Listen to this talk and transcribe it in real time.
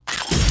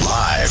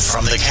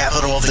from the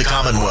capital of the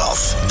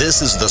Commonwealth,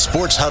 this is the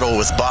Sports Huddle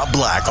with Bob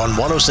Black on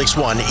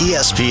 106.1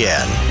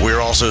 ESPN. We're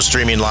also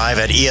streaming live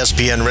at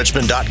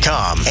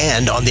ESPNRichmond.com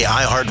and on the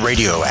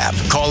iHeartRadio app.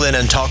 Call in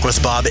and talk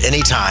with Bob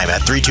anytime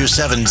at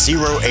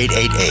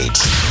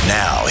 327-0888.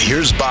 Now,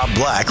 here's Bob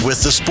Black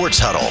with the Sports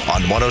Huddle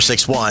on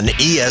 106.1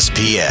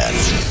 ESPN.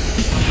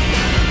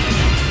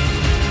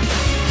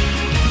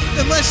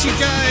 Unless you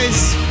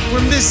guys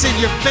were missing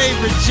your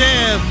favorite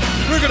jam,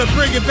 we're going to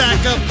bring it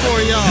back up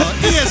for y'all.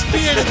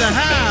 ESPN in the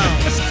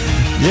house.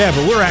 Yeah,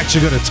 but we're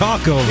actually going to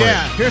talk over it.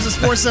 Yeah, here's the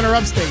Sports Center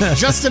upstate.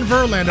 Justin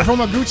Verlander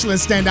from a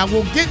Goochland standout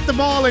will get the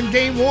ball in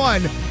Game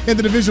 1 in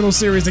the divisional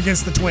series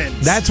against the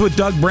Twins. That's what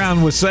Doug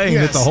Brown was saying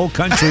that the whole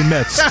country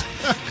missed.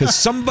 Because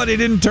somebody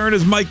didn't turn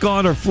his mic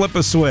on or flip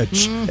a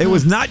switch. Mm-hmm. It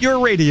was not your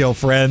radio,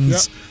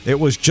 friends. Yep. It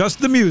was just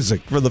the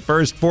music for the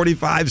first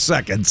 45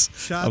 seconds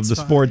of the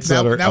Sports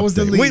Center. That was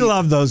the lead. We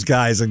love those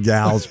guys and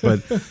gals,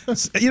 but every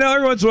once in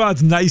a while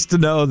it's nice to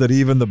know that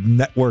even the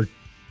network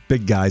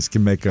big guys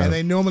can make a and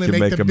they normally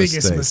make the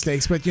biggest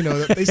mistakes, but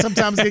they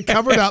sometimes get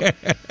covered up.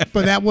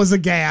 But that was a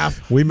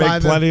gaffe. We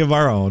make plenty of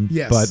our own,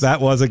 but that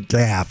was a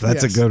gaffe.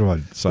 That's a good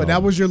one. So. But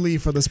that was your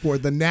lead for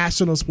the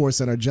National Sports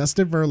Center.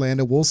 Justin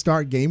Verlander will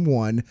start Game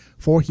 1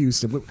 for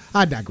Houston.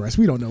 I digress.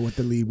 We don't know what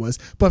the lead was,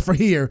 but for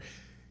here,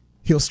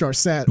 he'll start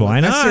Saturday. Why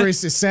not? That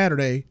series is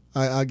Saturday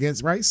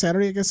against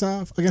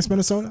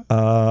Minnesota.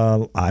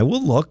 I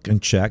will look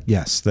and check.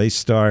 Yes, they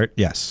start.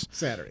 Yes,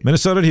 Saturday.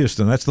 Minnesota at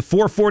Houston. That's the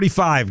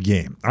 4:45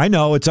 game. I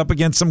know it's up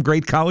against some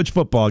great college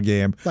football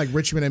game, like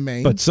Richmond and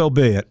Maine. But so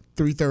be it.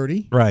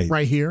 3:30.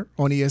 Right here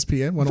on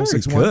ESPN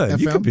 106.1 FM.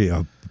 You could be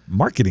a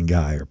marketing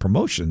guy or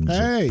promotions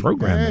or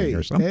programming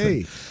or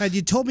something. Had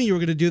you told me you were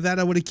going to do that,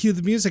 I would have cued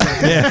the music.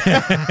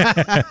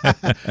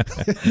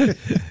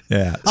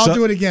 Yeah. I'll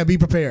do it again. Be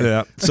prepared.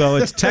 Yeah. So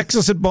it's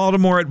Texas at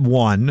Baltimore at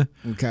 1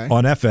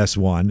 on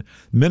FS1.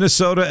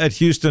 Minnesota at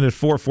Houston at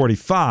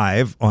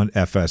 4:45 on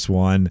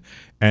FS1.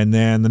 And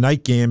then the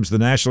night games, the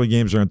national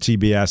games are on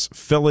TBS.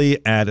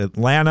 Philly at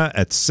Atlanta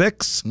at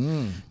 6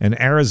 and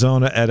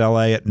Arizona at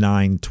LA at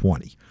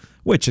 9:20.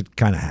 Which it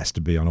kind of has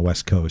to be on the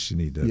West Coast. You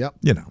need to,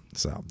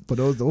 so. But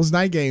those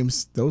night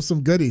games, those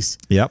some goodies.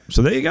 Yep.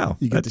 So there you go.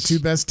 You get the two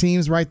best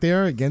teams right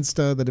there against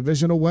the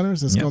divisional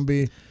winners. It's going to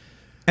be.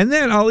 And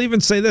then I'll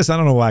even say this. I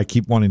don't know why I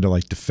keep wanting to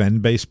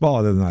defend baseball,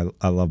 other than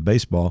I love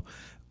baseball.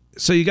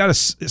 So you got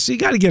to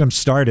get them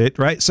started,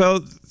 right?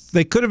 So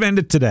they could have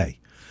ended today.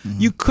 Mm-hmm.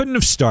 You couldn't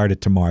have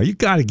started tomorrow. You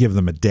got to give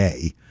them a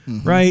day,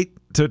 right?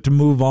 To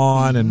move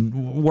on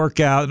and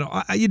work out.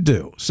 You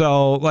do.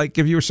 So,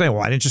 if you were saying,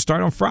 why didn't you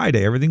start on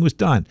Friday? Everything was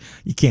done.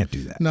 You can't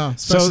do that. No,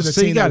 especially the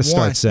team you got to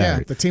start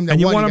Saturday. Yeah, the team that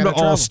and you won, want them to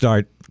all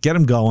start, get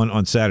them going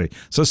on Saturday.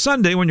 So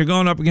Sunday, when you're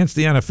going up against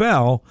the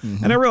NFL,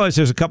 and I realize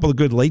there's a couple of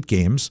good late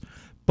games,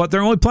 but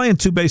they're only playing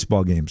 2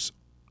 baseball games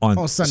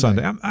on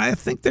Sunday. I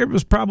think there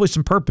was probably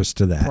some purpose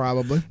to that.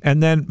 Probably.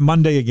 And then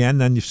Monday again,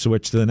 then you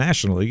switch to the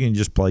National League and you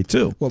just play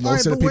 2. Well, all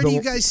right, but where do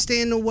you guys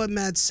stand on what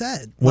Matt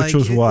said? Which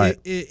was what?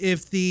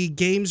 If the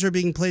games are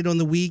being played on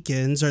the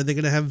weekends, are they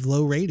going to have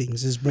low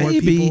ratings? Is more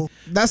Maybe. people?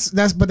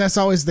 That's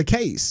always the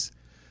case.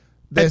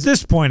 At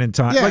this point in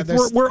time,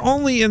 we're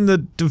only in the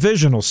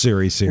divisional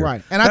series here,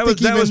 right? And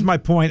that was my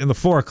point in the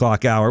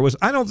 4:00 hour.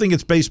 I don't think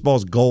it's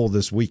baseball's goal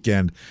this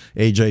weekend,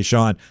 AJ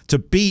Sean, to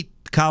beat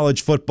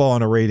college football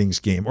in a ratings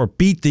game or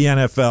beat the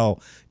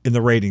NFL in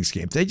the ratings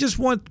game. They just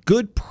want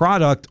good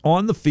product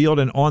on the field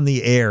and on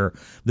the air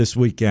this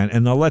weekend,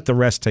 and they'll let the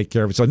rest take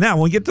care of it. So now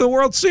when we get to the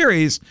World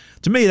Series,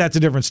 to me, that's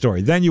a different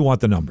story. Then you want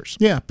the numbers.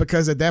 Yeah,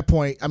 because at that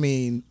point,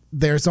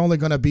 there's only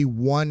going to be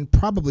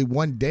probably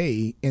one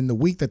day in the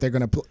week that they're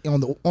going to play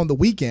on the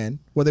weekend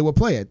where they will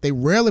play it. They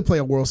rarely play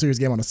a World Series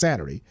game on a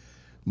Saturday.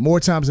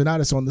 More times than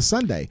not, it's on the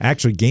Sunday.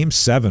 Actually, Game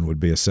 7 would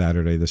be a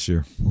Saturday this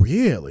year.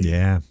 Really?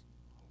 Yeah.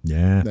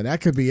 Yeah, now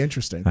that could be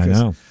interesting. I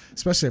know,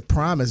 especially if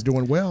Prime is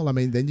doing well.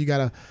 Then you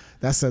gotta.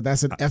 That's an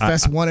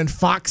FS1 and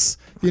Fox,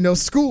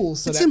 school.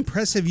 So it's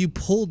impressive you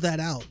pulled that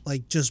out,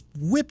 just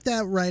whip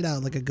that right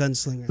out like a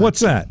gunslinger.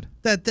 What's that?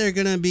 That they're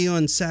gonna be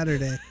on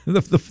Saturday.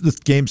 the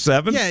Game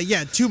 7.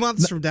 Yeah. 2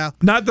 months from now.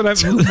 Not that I've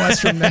 2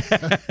 months from now.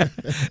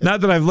 Not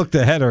that I've looked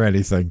ahead or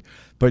anything,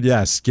 but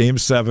yes, Game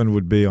 7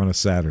 would be on a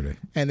Saturday,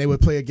 and they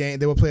would play a game.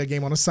 They would play a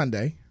game on a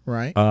Sunday.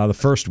 Right, the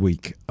first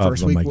week of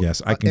them, I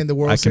guess. I can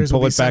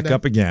pull it back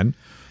up again.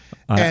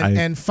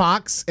 And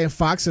Fox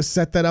has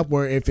set that up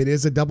where if it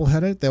is a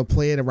doubleheader, they'll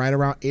play it right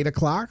around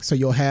 8:00. So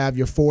you'll have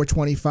your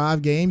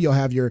 4:25 game. You'll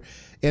have your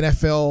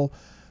NFL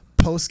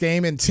post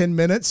game in 10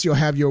 minutes. You'll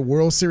have your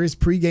World Series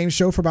pregame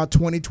show for about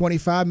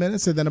 20-25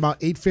 minutes, and then about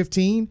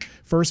 8:15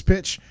 first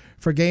pitch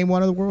for Game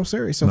 1 of the World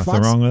Series. So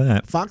nothing wrong with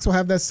that. Fox will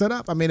have that set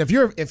up.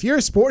 If you're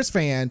a sports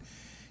fan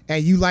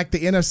and you like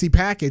the NFC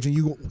package and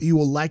you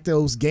will like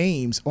those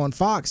games on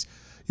Fox,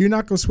 you're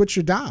not going to switch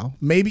your dial.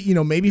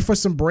 Maybe for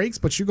some breaks,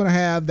 but you're going to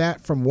have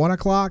that from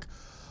 1:00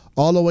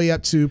 all the way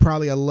up to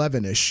probably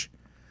 11-ish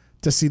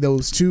to see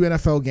those 2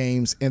 NFL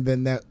games and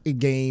then that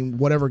game,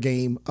 whatever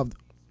game of.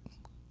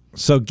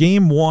 So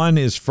Game 1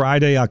 is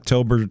Friday,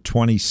 October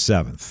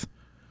 27th.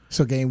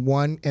 So game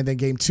 1 and then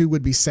game 2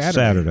 would be Saturday.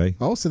 Saturday.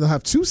 Oh, so they'll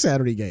have 2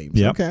 Saturday games.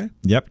 Yep. Okay.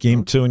 Yep.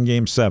 Game 2 and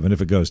game 7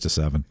 if it goes to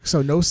 7.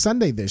 So no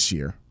Sunday this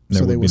year. There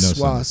so would they be would no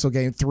Sunday. So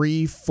game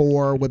 3,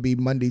 4 would be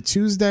Monday,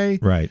 Tuesday.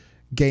 Right.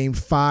 Game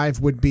 5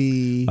 would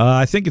be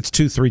I think it's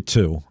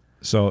 2-3-2.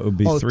 So it would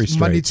be 3 straight.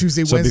 Monday,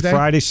 Tuesday, so Wednesday? it'd be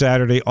Friday,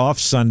 Saturday, off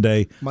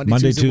Sunday,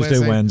 Monday, Tuesday,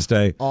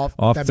 Wednesday, off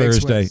that makes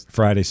Thursday, sense.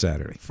 Friday,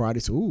 Saturday.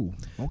 Friday. Ooh,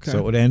 okay. So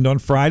it would end on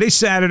Friday,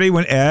 Saturday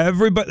when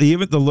everybody,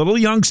 even the little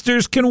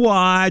youngsters, can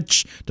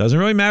watch. Doesn't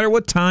really matter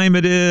what time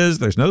it is.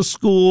 There's no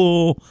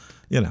school,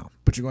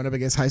 But you're going up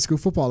against high school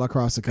football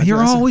across the country.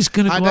 You're always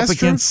going to go up that's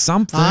true. against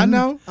something. I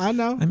know. I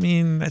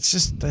mean, that's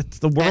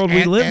the world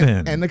we live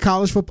in. And the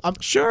college football.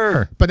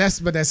 Sure. But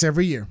that's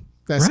every year.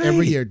 That's Right.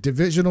 every year.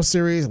 Divisional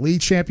series,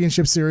 league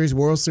championship series,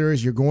 World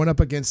Series. You're going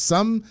up against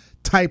some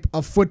type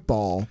of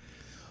football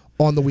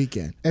on the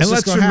weekend. It's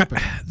just going to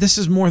happen. This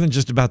is more than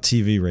just about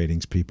TV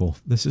ratings, people.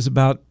 This is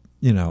about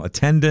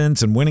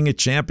attendance and winning a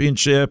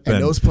championship,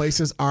 And those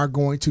places are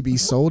going to be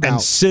sold and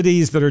out.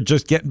 cities that are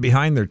just getting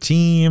behind their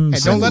teams.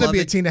 And don't let it love be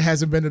a it. team that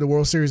hasn't been to the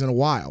World Series in a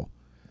while.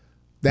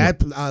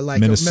 That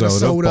like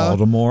Minnesota,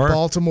 Baltimore.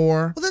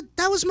 Well,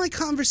 that was my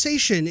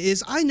conversation.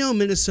 Is I know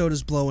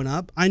Minnesota's blowing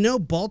up. I know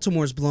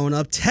Baltimore's blowing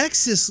up.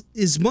 Texas,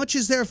 as much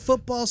as they're a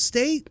football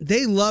state,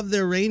 they love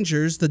their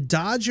Rangers. The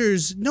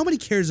Dodgers, nobody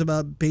cares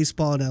about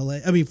baseball in LA.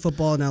 I mean,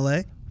 football in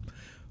LA.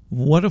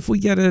 What if we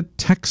get a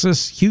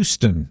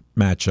Texas-Houston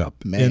matchup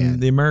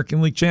in the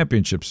American League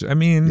Championships? I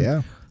mean,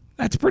 Yeah.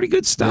 that's pretty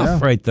good stuff Yeah.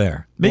 right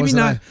there. Maybe Wasn't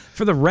not I-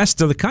 for the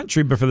rest of the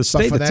country, but for the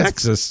state for of that-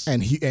 Texas.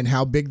 and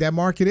how big that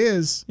market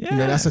is. Yeah.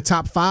 That's a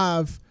top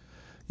 5.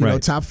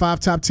 Right. Top 5,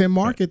 top 10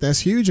 market. That's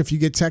huge if you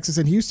get Texas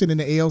and Houston in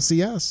the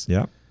ALCS.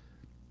 Yep.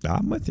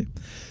 I'm with you.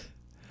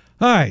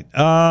 All right.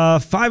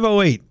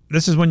 5:08.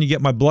 This is when you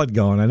get my blood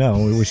going. I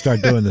know we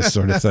start doing this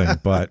sort of thing,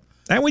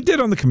 and we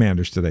did on the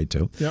Commanders today,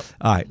 too. Yep.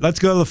 All right. Let's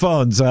go to the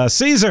phones.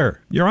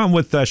 Caesar, you're on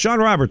with Sean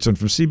Robertson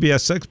from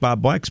CBS 6,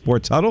 Bob Black,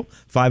 Sports Huddle.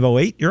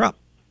 5:08. You're up.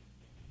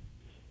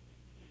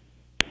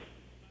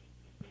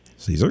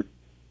 Caesar?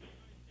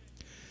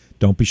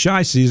 Don't be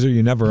shy, Caesar.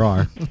 You never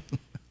are.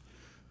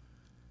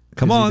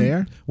 Come Is he on.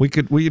 there? We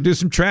could do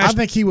some trash. I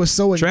think he was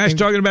so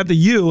talking about the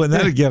U, and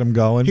that'd get him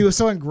going. He was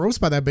so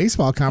engrossed by that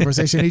baseball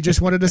conversation, he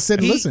just wanted to sit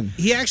and listen.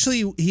 He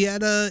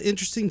had an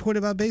interesting point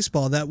about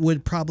baseball that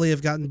would probably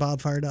have gotten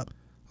Bob fired up.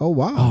 Oh,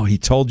 wow. Oh, he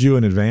told you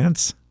in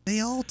advance? They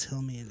all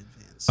tell me in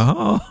advance.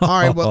 Oh. All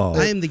right, well,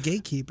 I am the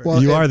gatekeeper.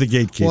 Well, You are the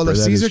gatekeeper. Well, if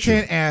that Caesar is true.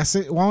 can't ask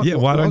it,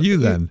 why don't you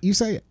then? You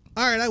say it.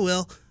 All right, I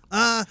will.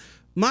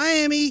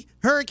 Miami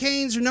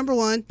Hurricanes are number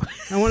 1.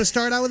 I want to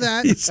start out with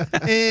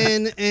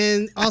that.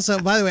 and also,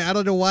 by the way, I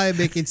don't know why I'm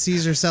making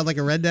Caesar sound like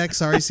a redneck.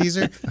 Sorry,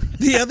 Caesar.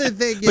 The other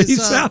thing But you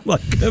is sound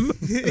like him.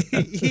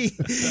 he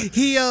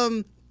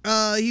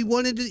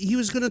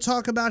was going to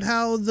talk about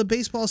how the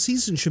baseball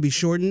season should be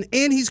shortened,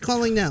 and he's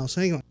calling now.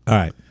 So hang on. All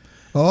right.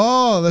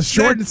 Oh, the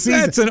shortened season.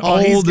 That's an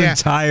he's old got- and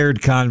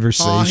tired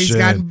conversation. Oh, he's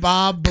gotten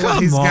Bob.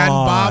 Come He's gotten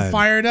Bob on.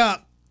 fired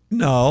up.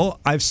 No,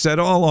 I've said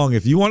all along,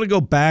 if you want to go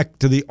back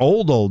to the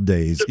old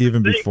days,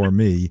 even before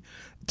me,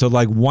 to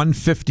like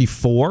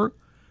 154,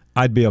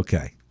 I'd be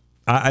okay.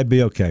 I'd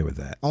be okay with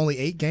that. Only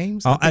 8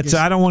 games. I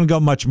don't want to go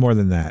much more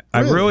than that.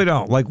 I Really? really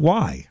don't. Like,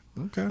 why?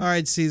 Okay. All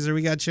right, Caesar,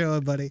 we got you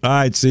on, buddy. All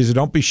right, Caesar,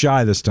 don't be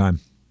shy this time.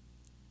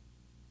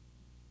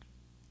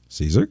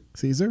 Caesar?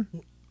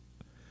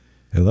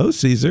 Hello,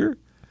 Caesar.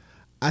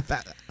 I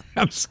thought.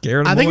 I'm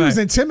scared. I think he was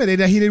intimidated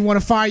that he didn't want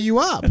to fire you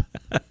up.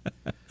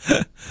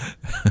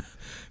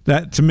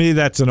 That to me,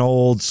 that's an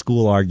old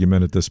school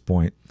argument at this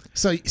point.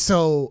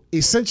 So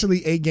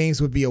essentially, 8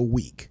 games would be a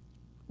week,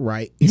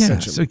 right? Yeah,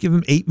 Essentially. so give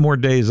them 8 more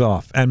days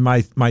off. And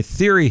my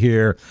theory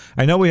here,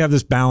 I know we have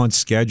this balanced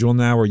schedule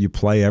now where you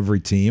play every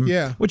team,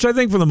 Yeah. which I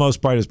think for the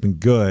most part has been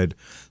good.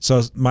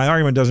 So my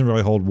argument doesn't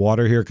really hold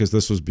water here because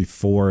this was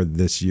before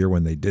this year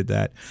when they did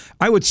that.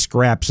 I would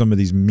scrap some of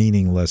these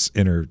meaningless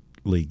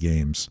interleague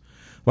games,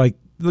 like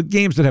the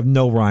games that have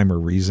no rhyme or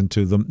reason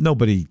to them.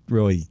 Nobody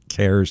really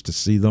cares to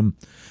see them.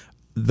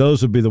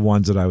 Those would be the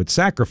ones that I would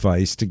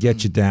sacrifice to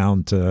get you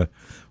down to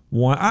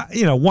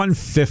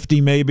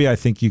 150 maybe. I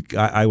think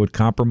I would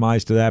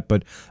compromise to that,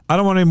 but I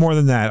don't want any more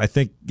than that. I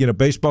think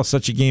baseball's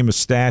such a game of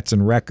stats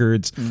and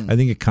records. I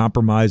think it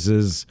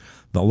compromises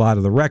a lot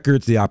of the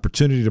records, the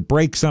opportunity to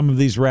break some of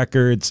these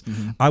records.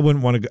 I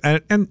wouldn't want to go,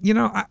 and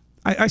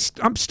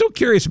I'm still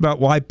curious about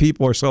why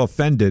people are so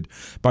offended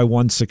by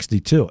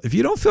 162. If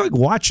you don't feel like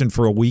watching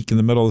for a week in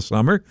the middle of the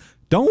summer,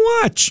 don't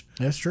watch.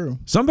 That's true.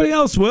 Somebody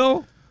else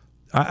will.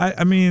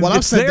 I mean, Well, I've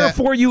it's said there that-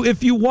 for you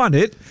if you want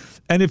it,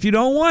 and if you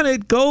don't want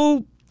it,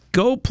 go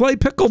play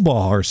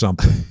pickleball or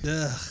something.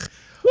 Ugh.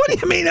 What do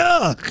you mean,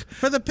 ugh?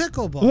 For the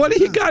pickleball. What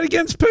do you got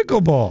against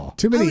pickleball?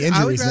 Too many I would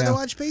injuries rather now.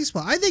 watch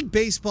baseball. I think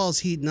baseball's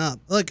heating up.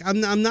 Look,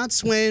 I'm not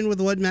swaying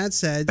with what Matt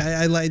said.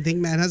 I think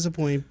Matt has a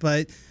point,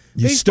 but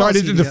You baseball's started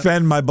to heating up.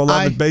 defend my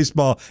beloved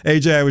baseball,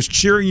 AJ. I was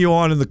cheering you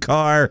on in the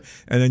car,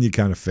 and then you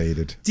kind of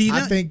faded. Do you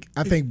know,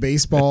 I think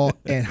baseball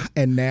and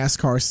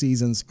NASCAR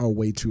seasons are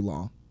way too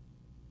long.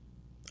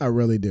 I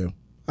really do.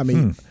 I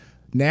mean,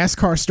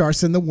 NASCAR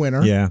starts in the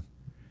winter. Yeah.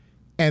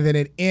 And then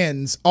it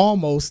ends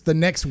almost the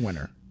next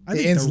winter. I It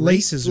think ends the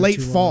races are late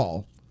too long.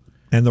 fall.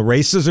 And the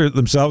races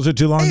themselves are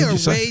too long. They did are you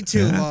say? way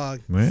too long.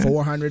 Yeah.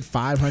 400,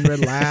 500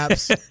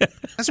 laps.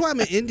 That's why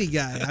I'm an indie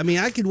guy. I mean,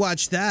 I could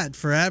watch that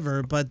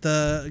forever, but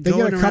They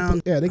going get a couple.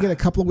 around. Yeah, they get a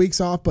couple of weeks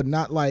off, but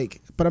not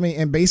like. But I mean,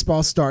 and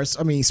baseball starts.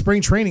 I mean,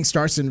 spring training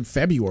starts in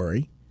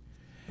February,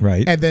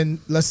 Right. and then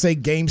let's say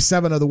Game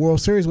 7 of the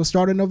World Series will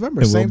start in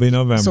November. It will be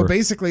November. So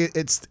basically,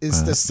 it's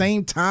the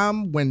same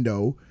time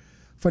window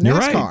for You're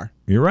NASCAR right.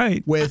 You're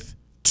right. with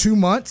 2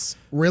 months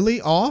really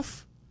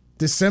off,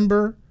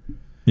 December.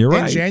 You're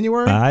in right.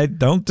 January? I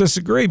don't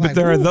disagree, but Like,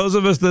 there are woo. those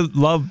of us that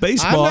love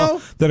baseball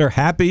know. that are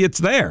happy it's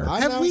there. I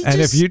Have know. we And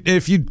just,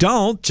 if you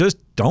don't, just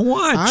don't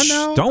watch. I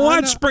know, Don't I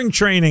watch know. spring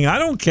training. I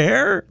don't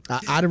care.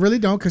 I really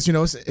don't because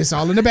it's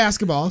all in the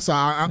basketball. So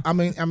I'm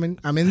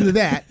into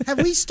that. have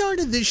we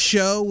started this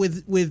show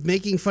with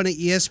making fun of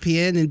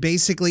ESPN in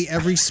basically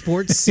every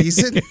sports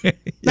season?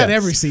 Not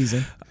every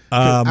season.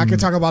 I could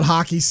talk about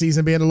hockey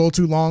season being a little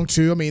too long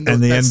too. I mean,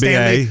 And the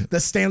NBA. the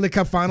Stanley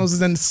Cup Finals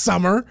is in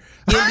summer.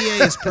 The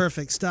NBA is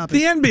perfect. Stop it.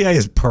 The NBA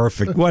is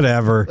perfect.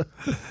 Whatever.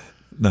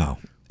 No,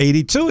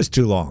 82 is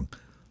too long.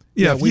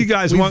 Yeah, if you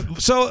guys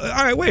want. So, all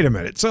right, wait a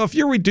minute. So, if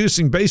you're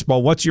reducing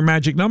baseball, what's your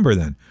magic number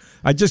then?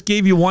 I just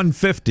gave you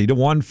 150 to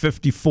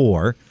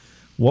 154.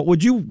 What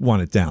would you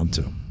want it down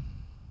to?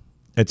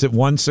 It's at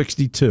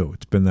 162.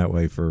 It's been that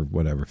way for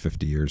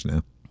 50 years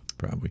now,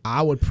 probably.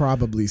 I would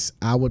probably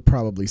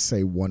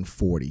say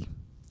 140.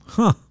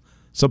 Huh.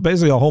 So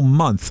basically a whole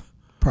month.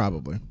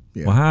 Probably.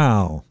 Yeah.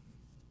 Wow.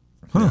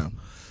 Huh.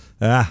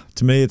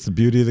 To me, it's the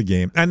beauty of the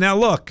game. And now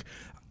look,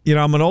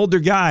 I'm an older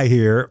guy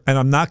here, and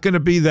I'm not going to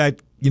be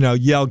that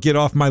yell "get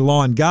off my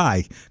lawn"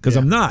 guy because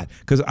I'm not.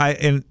 Because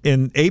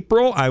in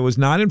April I was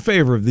not in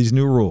favor of these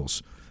new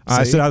rules.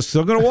 I said I was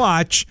still going to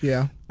watch.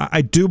 Yeah.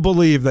 I do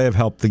believe they have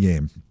helped the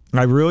game.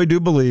 I really do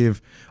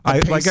believe.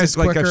 Like I've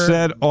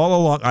said all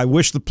along, I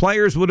wish the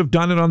players would have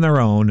done it on their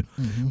own,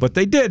 but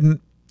they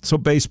didn't. So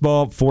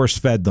baseball force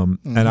fed them,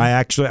 and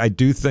I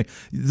do think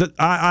that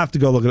I have to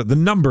go look at it. The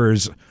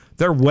numbers,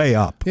 they're way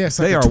up. Yeah, it's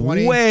they like are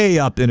 20 way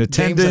up in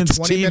attendance,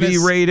 20 TV minutes.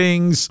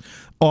 ratings,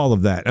 all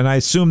of that. And I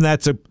assume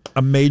that's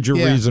a major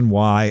Yeah. reason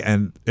why.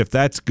 And if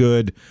that's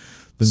good,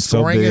 then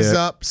Scoring so be is it.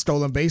 up.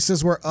 Stolen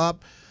bases were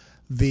up.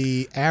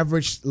 The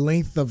average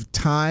length of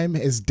time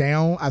is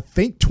down, I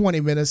think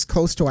 20 minutes,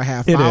 close to a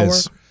half hour.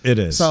 It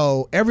is.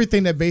 So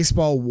everything that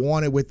baseball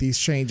wanted with these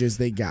changes,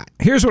 they got.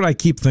 Here's what I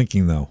keep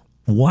thinking, though.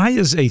 Why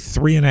is a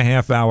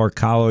 3.5-hour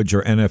college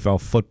or NFL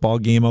football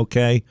game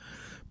okay,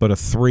 but a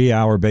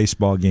 3-hour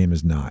baseball game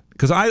is not?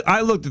 Because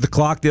I looked at the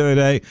clock the other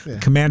day. Yeah.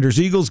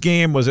 Commanders-Eagles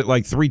game was at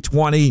like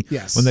 3:20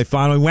 Yes. when they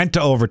finally went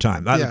to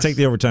overtime. I'll Yes. take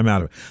the overtime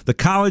out of it. The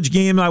college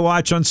game I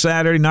watch on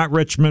Saturday, not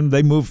Richmond,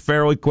 they move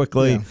fairly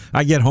quickly. Yeah.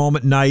 I get home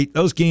at night.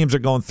 Those games are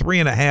going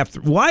 3.5.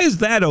 Why is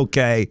that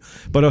okay,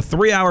 but a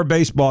 3-hour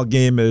baseball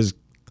game is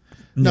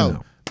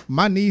No.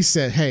 My niece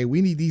said, "Hey,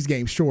 we need these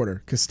games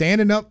shorter because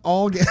standing up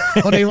all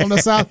day on the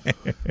south,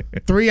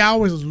 3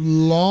 hours is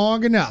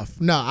long enough."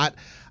 No,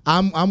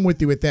 I'm with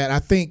you with that. I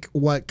think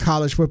what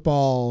college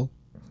football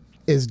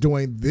is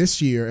doing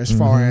this year, as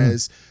far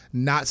as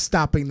not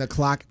stopping the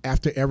clock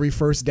after every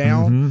first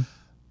down,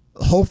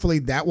 hopefully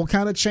that will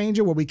kind of change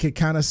it, where we could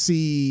kind of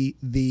see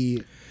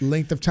the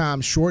length of time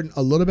shorten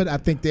a little bit. I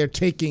think they're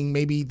taking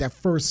maybe that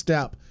first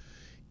step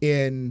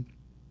in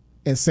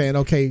saying,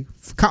 okay,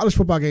 college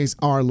football games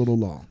are a little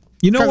long.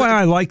 You know why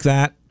I like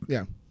that?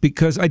 Yeah.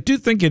 Because I do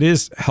think it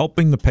is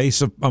helping the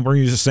pace of. I'm going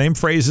to use the same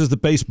phrases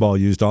that baseball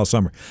used all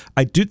summer.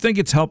 I do think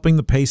it's helping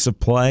the pace of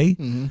play,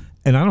 and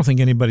I don't think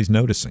anybody's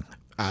noticing.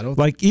 I don't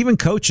Like even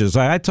coaches.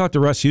 I talk to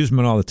Russ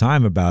Huseman all the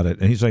time about it,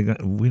 and he's like,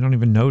 "We don't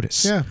even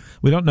notice. Yeah.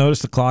 We don't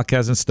notice the clock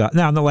hasn't stopped.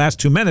 Now in the last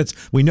 2 minutes,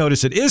 we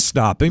notice it is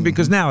stopping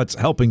because now it's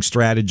helping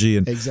strategy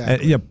and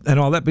Exactly. and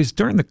all that. But it's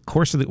during the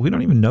course of we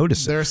don't even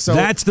notice it.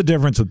 That's the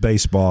difference with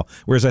baseball.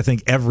 Whereas I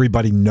think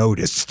everybody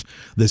noticed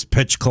this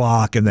pitch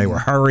clock, and they were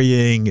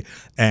hurrying,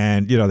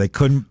 and they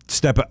couldn't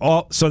step it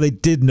all. So they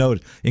did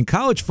notice. In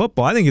college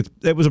football, I think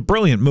it was a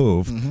brilliant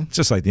move. It's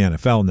just like the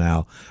NFL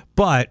now,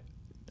 but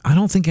I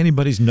don't think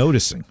anybody's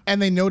noticing.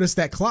 And they notice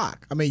that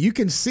clock. I mean, you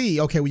can see,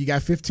 okay, well, you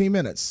got 15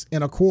 minutes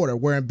in a quarter,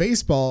 where in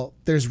baseball,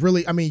 there's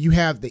really, I mean, you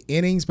have the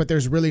innings, but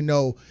there's really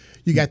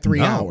you got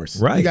 3 hours.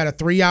 Right. You got a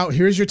 3 hour,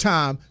 here's your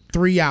time,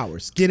 3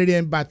 hours. Get it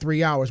in by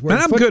 3 hours. And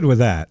I'm good with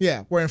that.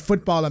 Yeah, where in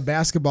football and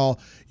basketball,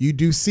 you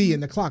do see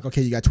in the clock,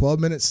 okay, you got 12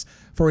 minutes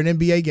for an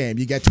NBA game.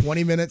 You got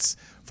 20 minutes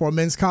for a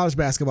men's college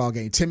basketball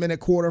game, 10-minute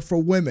quarter for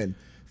women,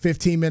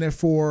 15-minute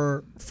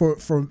for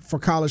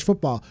college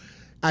football.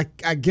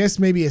 I guess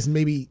maybe it's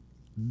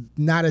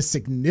not as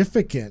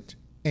significant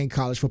in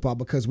college football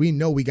because we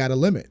know we got a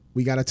limit.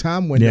 We got a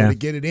time window to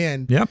get it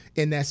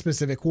in that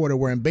specific quarter,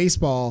 where in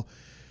baseball,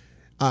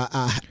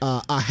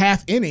 a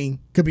half inning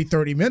could be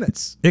 30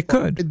 minutes. It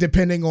could.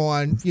 Depending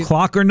on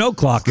clock or no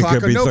clock, it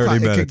could be 30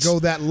 minutes. It could go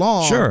that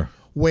long. Sure.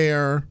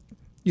 Where,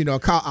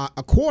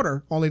 a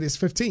quarter only is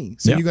 15.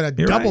 So you're going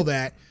to double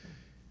that.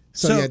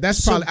 So yeah,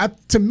 that's probably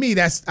to me.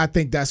 I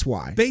think that's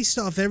why. Based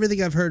off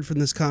everything I've heard from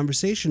this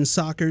conversation,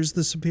 soccer's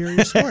the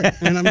superior sport,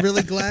 and I'm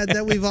really glad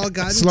that we've all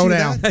gotten Slow to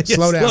down. that.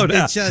 Slow down.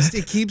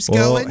 It keeps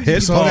going.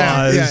 Hit Slow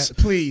down. pause. Yeah,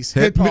 please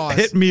hit pause.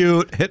 Hit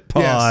mute. Hit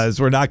pause. Yes.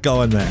 We're not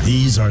going there.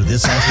 These are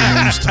this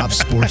afternoon's top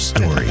sports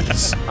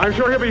stories. I'm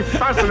sure he'll be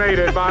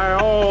fascinated by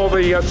all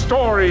the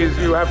stories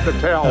you have to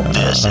tell.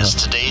 This is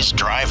today's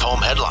Drive Home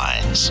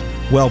Headlines.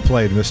 Well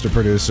played, Mr.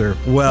 Producer.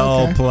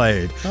 Well Okay.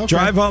 played. Okay.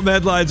 Drive Home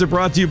Headlines are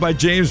brought to you by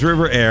James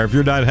River Air. If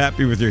you're not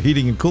happy with your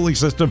heating and cooling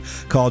system,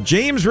 call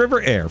James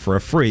River Air for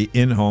a free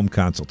in-home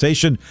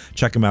consultation.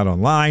 Check them out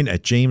online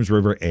at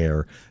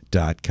jamesriverair.com.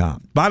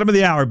 Bottom of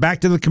the hour, back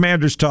to the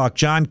Commanders talk.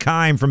 John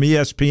Keim from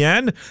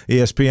ESPN,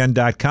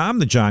 ESPN.com.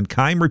 The John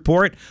Keim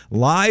Report,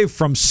 live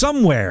from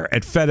somewhere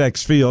at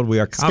FedEx Field. We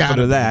are confident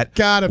of that.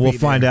 Gotta be We'll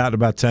find out in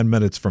about 10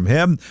 minutes from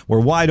him.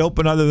 We're wide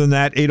open other than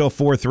that.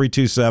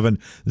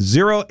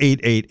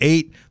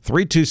 804-327-0888.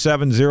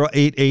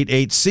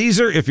 327-0888.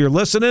 Caesar, if you're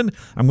listening,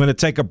 I'm going to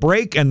take a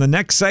break, and the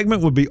next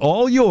segment will be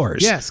all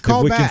yours. Yes, call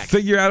if we back. can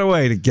figure out a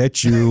way to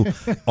get you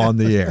on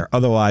the air.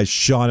 Otherwise,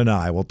 Sean and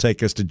I will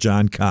take us to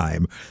John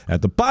Keim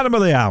at the bottom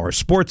of the hour.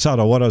 Sports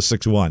Huddle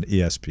 106.1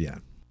 ESPN.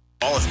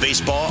 All of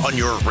baseball on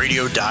your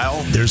radio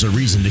dial? There's a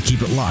reason to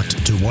keep it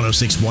locked to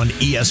 106.1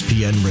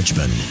 ESPN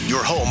Richmond,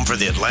 your home for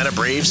the Atlanta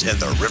Braves and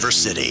the River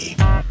City.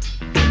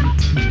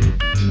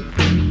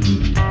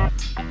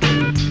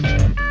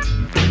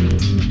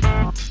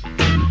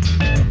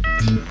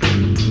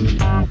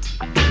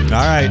 All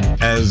right,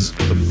 as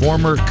the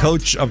former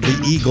coach of the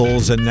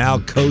Eagles and now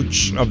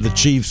coach of the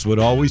Chiefs would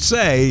always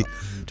say,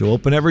 to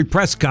open every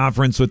press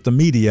conference with the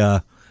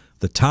media,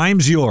 the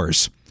time's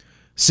yours.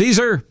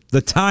 Caesar,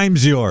 the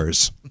time's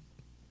yours.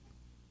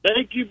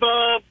 Thank you,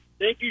 Bob.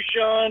 Thank you,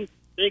 Sean.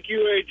 Thank you,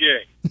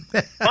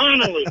 AJ.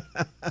 Finally,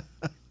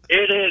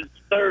 it is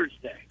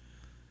Thursday.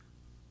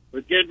 We're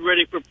getting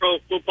ready for pro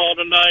football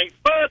tonight.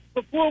 But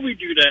before we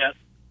do that,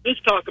 let's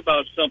talk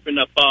about something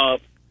that Bob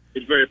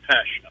is very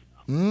passionate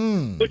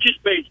about, which is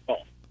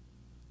baseball.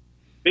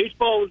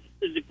 Baseball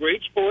is a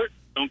great sport.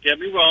 Don't get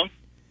me wrong.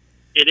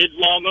 It is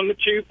long on the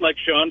tooth, like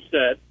Sean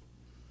said.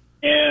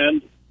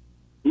 And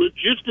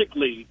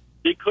logistically,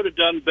 they could have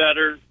done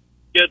better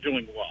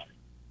scheduling-wise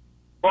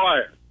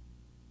prior.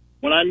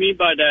 What I mean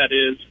by that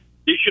is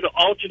they should have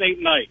alternate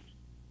nights.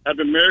 Have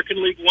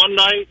American League one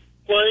night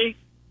play,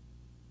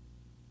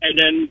 and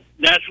then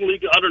National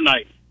League the other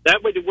night.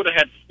 That way they would have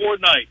had 4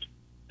 nights.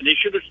 And they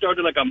should have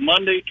started like a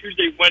Monday,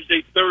 Tuesday,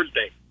 Wednesday,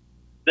 Thursday.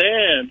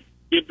 Then,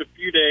 give it a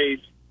few days,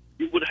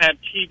 you would have had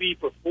TV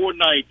for 4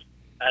 nights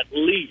at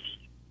least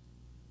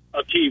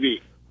of TV.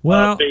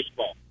 Well,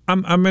 baseball.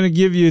 I'm going to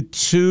give you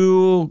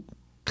 2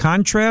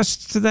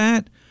 contrasts to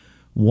that.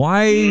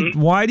 Why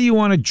do you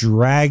want to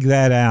drag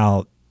that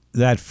out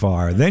that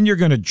far? Then you're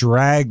going to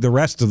drag the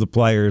rest of the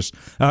players,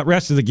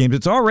 rest of the games.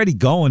 It's already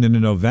going into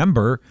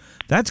November.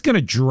 That's going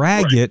to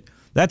drag it.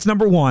 That's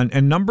number one.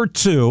 And number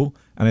 2,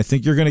 and I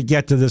think you're going to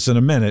get to this in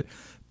a minute,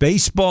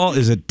 baseball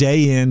is a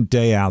day in,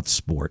 day out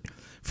sport.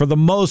 For the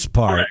most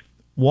part, Correct.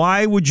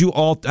 Why would you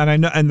alter? And I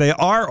know, and they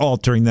are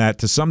altering that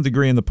to some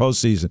degree in the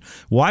postseason.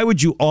 Why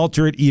would you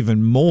alter it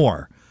even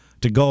more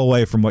to go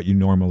away from what you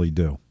normally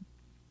do?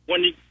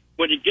 When you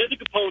get to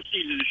the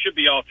postseason, it should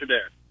be altered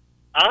there.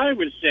 I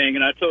was saying,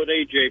 and I told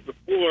AJ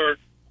before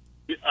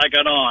I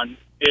got on,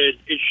 it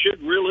should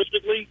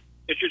realistically,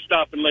 it should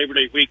stop in Labor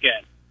Day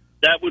weekend.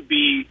 That would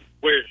be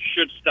where it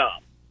should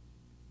stop,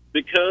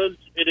 because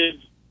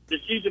the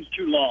season's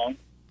too long,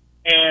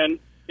 and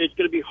it's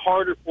going to be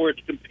harder for it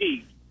to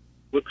compete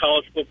with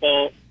college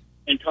football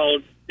and pro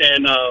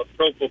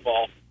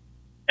football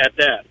at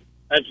that.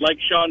 As like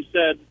Sean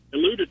said,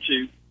 alluded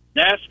to,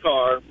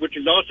 NASCAR, which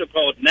is also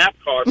called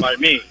NAPCAR by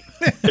me.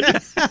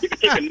 You can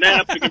take a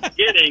nap at the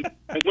beginning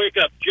and wake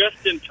up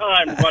just in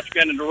time to watch the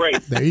end of the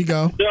race. There you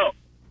go. So,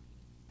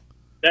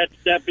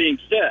 that being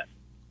said,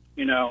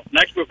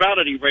 next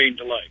without-any rain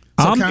delay.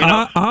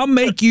 I'll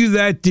make you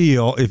that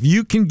deal if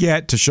you can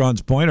get, to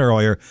Sean's point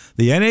earlier,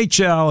 the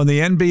NHL and the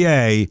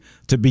NBA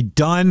to be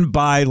done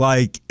by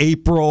like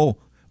April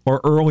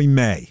or early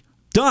May.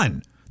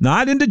 Done.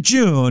 Not into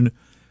June.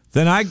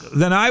 Then I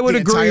would The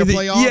agree. entire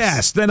playoffs?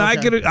 Yes, then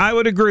Okay. I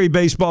would agree.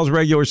 Baseball's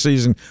regular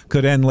season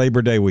could end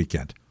Labor Day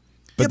weekend.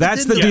 But Yeah, but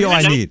that's then the the- deal I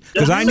Yeah, need,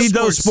 because the I real need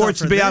those sports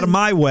sports to be suffer out of then.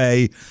 my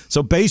way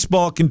so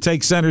baseball can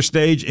take center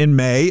stage in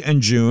May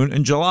and June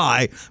and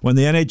July when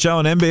the NHL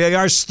and NBA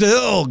are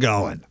still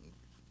going.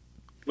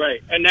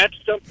 Right, and that's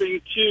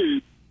something,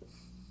 too.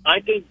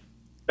 I think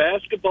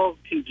basketball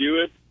can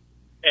do it,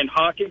 and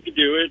hockey can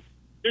do it.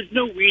 There's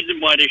no reason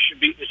why they should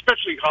be,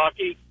 especially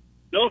hockey.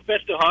 No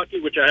offense to hockey,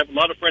 which I have a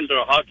lot of friends that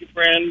are hockey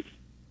friends,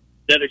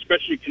 that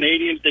especially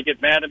Canadians, they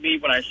get mad at me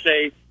when I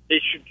say they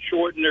should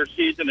shorten their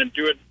season and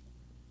do it.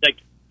 Like,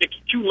 it's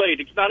too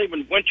late. It's not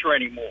even winter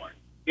anymore,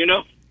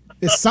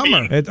 It's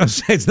summer.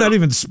 It's not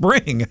even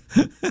spring.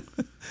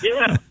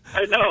 Yeah,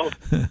 I know.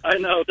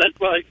 That's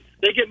why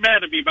they get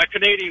mad at me. My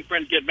Canadian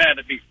friends get mad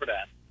at me for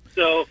that.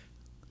 So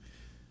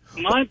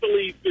my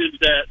belief is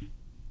that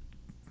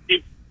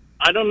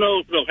I don't know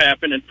if it'll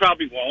happen, and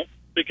probably won't,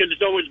 because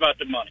it's always about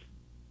the money,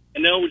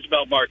 and it's always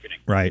about marketing.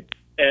 Right.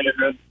 And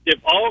if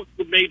all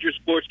the major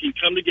sports can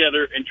come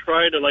together and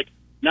try to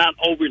not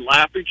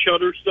overlap each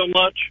other so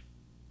much,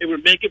 it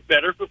would make it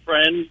better for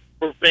friends,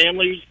 for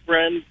families,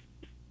 friends,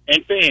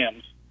 and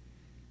fans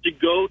to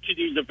go to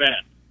these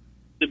events,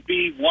 to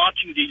be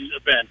watching these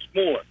events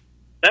more.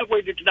 That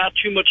way, there's not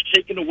too much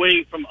taken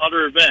away from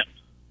other events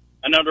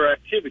and other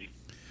activities.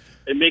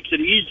 It makes it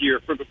easier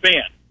for the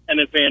fan and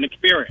the fan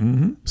experience.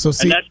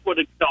 Mm-hmm. And that's what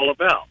it's all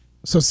about.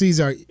 So,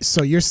 Cesar,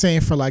 you're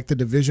saying for the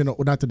divisional,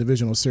 well, not the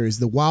divisional series,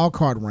 the wild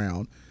card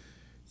round,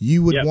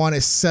 you would want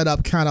it set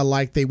up kind of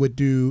like they would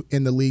do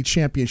in the league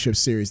championship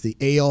series. The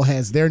AL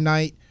has their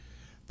night,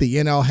 the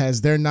NL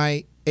has their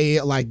night.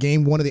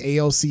 Game one of the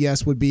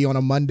ALCS would be on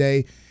a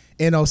Monday,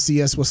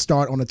 NLCS will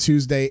start on a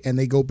Tuesday, and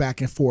they go back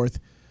and forth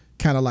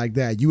kind of like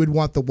that. You would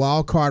want the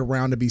wild card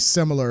round to be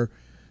similar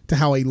to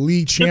how a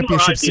league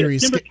championship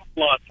series.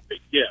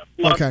 Philosophy.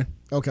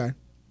 Okay.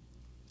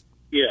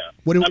 Yeah.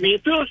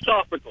 It's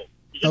philosophical.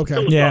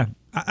 Okay. Yeah.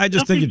 I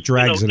just think it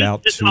drags it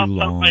out too long. Off the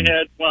top of my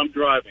head while I'm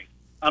driving.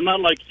 I'm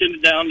not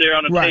sitting down there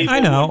on a table.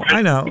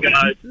 I know.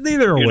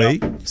 Neither are we.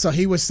 So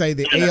he would say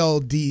the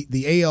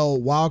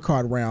AL wild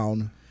card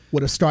round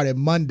would have started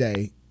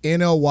Monday.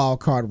 NL wild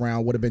card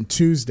round would have been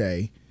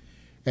Tuesday,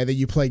 and then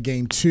you play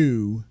game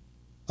 2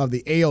 of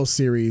the AL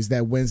series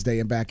that Wednesday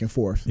and back and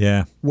forth.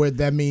 Yeah. Where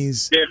that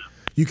means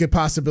you could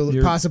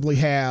possibly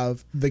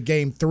have the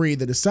game 3,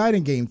 the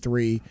deciding game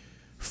 3,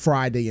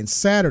 Friday and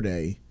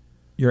Saturday.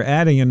 You're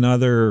adding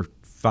another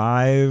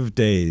 5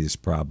 days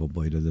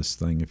probably to this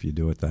thing if you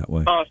do it that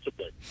way.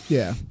 Possibly.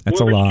 Yeah.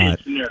 That's a lot.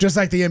 Just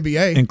like the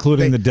NBA.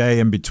 Including the day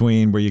in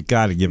between where you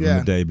got to give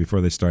them a day before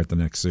they start the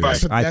next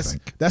series, I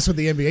think. That's what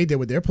the NBA did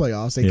with their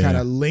playoffs. They kind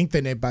of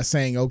lengthened it by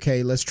saying,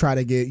 okay, let's try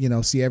to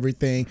get, see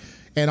everything.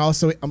 And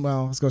also, I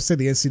was going to say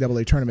the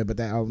NCAA tournament, but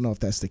I don't know if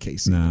that's the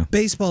case. No.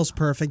 Baseball's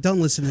perfect. Don't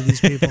listen to these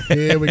people.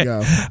 Here we go.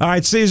 All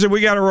right, Caesar, we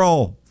got to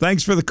roll.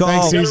 Thanks for the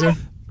call. Thanks, Caesar.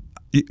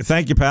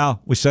 Thank you,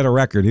 pal. We set a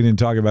record. He didn't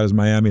talk about his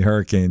Miami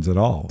Hurricanes at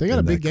all. They got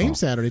a big game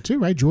Saturday, too,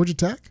 right? Georgia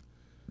Tech?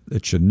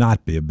 It should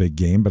not be a big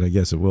game, but I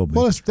guess it will be.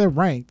 Well, they're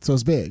ranked, so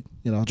it's big.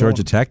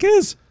 Georgia Tech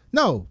is?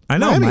 No. I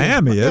know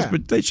Miami is,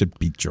 but they should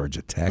beat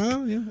Georgia Tech.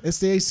 Well, yeah. It's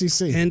the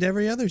ACC. And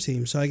every other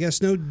team. So I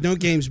guess no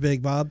game's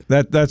big, Bob.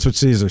 That's what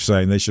Caesar's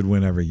saying. They should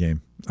win every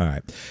game. All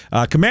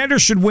right.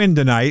 Commanders should win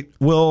tonight.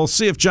 We'll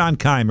see if John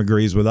Keim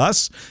agrees with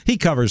us. He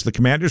covers the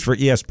Commanders for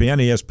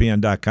ESPN,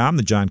 ESPN.com,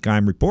 the John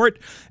Keim Report,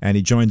 and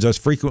he joins us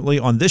frequently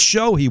on this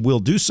show. He will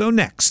do so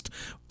next.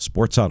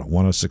 Sports Huddle,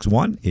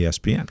 106.1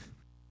 ESPN.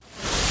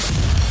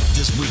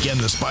 This weekend,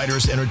 the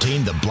Spiders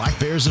entertain the Black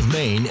Bears of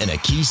Maine in a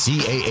key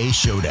CAA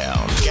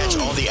showdown. Catch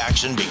all the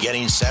action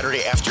beginning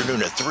Saturday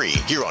afternoon at 3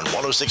 here on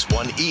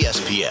 106.1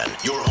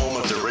 ESPN, your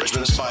home of the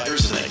Richmond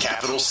Spiders in the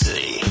capital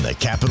city. The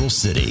capital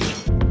city.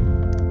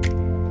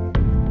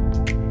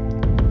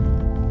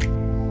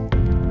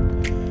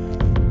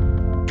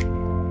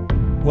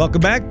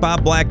 Welcome back.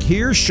 Bob Black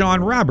here.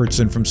 Sean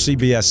Robertson from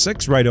CBS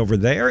 6 right over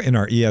there in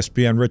our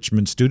ESPN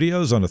Richmond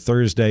studios on a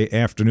Thursday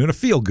afternoon, a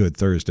feel-good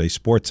Thursday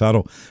Sports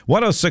Huddle,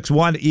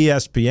 106.1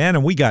 ESPN.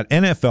 And we got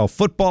NFL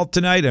football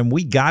tonight, and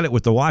we got it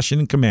with the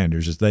Washington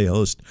Commanders as they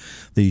host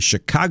the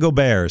Chicago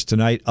Bears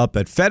tonight up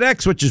at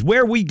FedEx, which is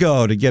where we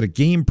go to get a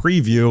game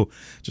preview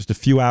just a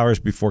few hours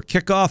before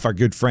kickoff. Our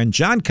good friend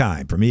John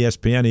Keim from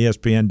ESPN,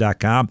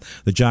 ESPN.com,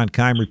 the John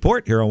Keim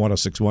Report here on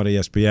 106.1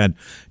 ESPN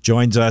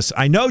joins us.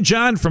 I know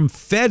John from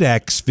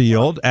FedEx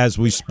Field as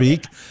we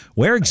speak.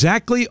 Where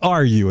exactly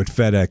are you at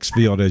FedEx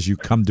Field as you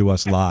come to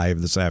us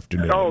live this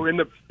afternoon? Oh, in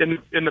the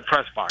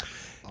press box.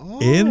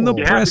 In the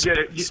press box.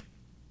 box.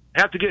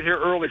 You have to get here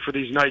early for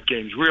these night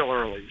games, real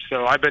early.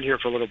 So I've been here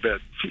for a little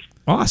bit.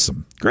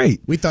 Awesome.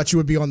 Great. We thought you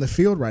would be on the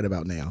field right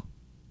about now.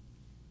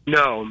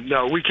 No,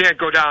 we can't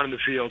go down in the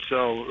field.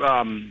 So,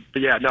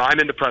 but yeah, no, I'm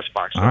in the press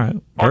box. So all right.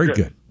 Very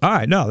good. All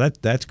right. No,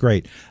 that's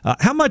great.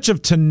 How much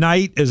of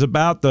tonight is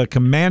about the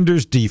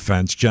Commanders'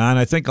 defense, John?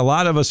 I think a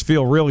lot of us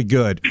feel really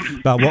good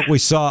about what we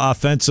saw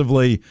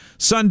offensively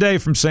Sunday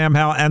from Sam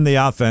Howell and the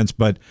offense,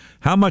 but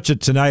how much of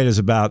tonight is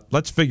about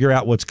let's figure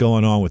out what's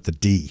going on with the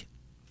D?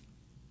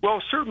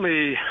 Well,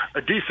 certainly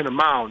a decent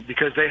amount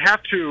because they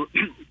have to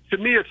 – to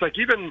me, it's like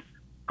even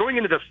going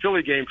into the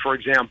Philly game, for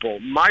example,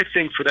 my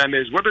thing for them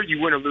is whether you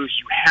win or lose,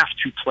 you have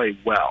to play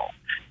well.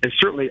 And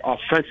certainly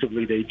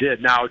offensively they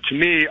did. Now, to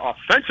me,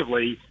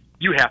 offensively,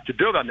 you have to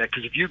build on that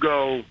because if you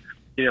go,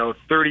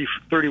 30,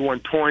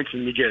 31 points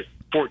and you get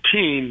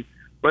 14,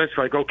 well, it's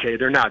like, okay,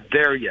 they're not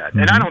there yet. Mm-hmm.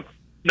 And I don't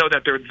know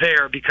that they're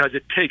there because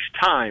it takes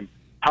time.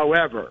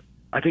 However,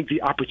 I think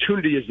the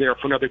opportunity is there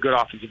for another good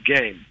offensive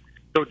game.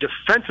 So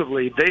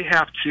defensively, they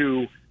have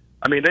to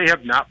 – they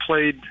have not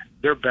played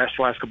their best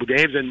last couple of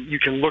games, and you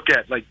can look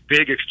at,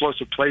 big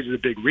explosive plays as a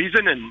big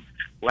reason, and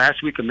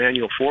last week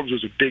Emmanuel Forbes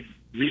was a big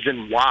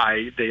reason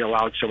why they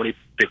allowed so many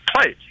big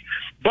plays.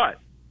 But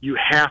they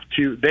have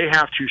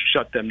to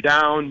shut them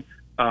down.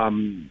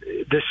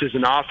 This is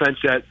an offense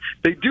that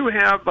they do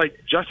have,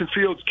 Justin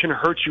Fields can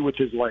hurt you with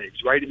his legs,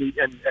 right, and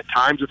at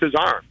times with his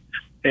arm.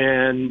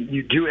 And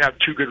you do have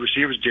two good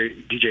receivers,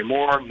 DJ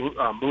Moore,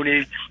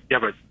 Mooney. You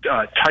have a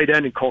tight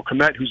end in Cole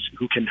Kmet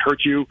who can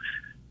hurt you.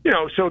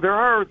 So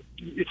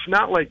it's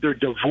not like they're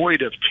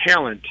devoid of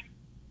talent,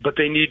 but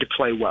they need to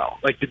play well.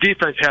 Like, the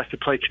defense has to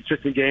play a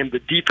consistent game. The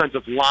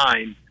defensive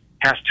line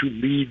has to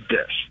lead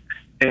this.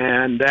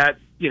 And that,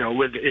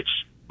 it's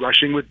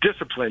rushing with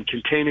discipline,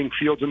 containing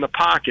Fields in the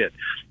pocket,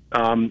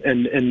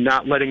 and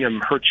not letting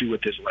him hurt you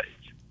with his legs.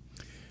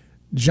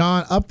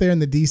 John, up there in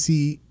the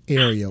D.C.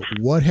 area,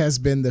 what has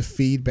been the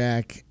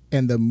feedback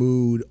and the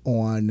mood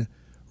on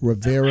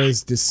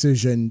Rivera's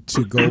decision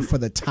to go for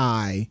the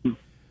tie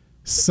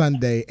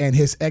Sunday, and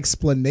his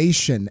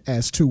explanation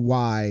as to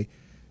why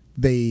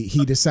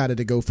he decided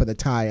to go for the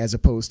tie as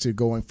opposed to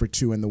going for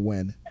two in the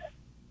win?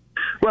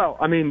 Well,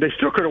 I mean, they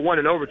still could have won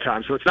in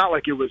overtime, so it's not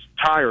like it was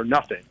tie or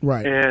nothing.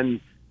 Right. And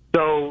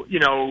so,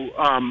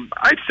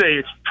 I'd say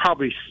it's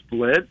probably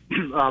split.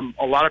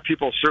 A lot of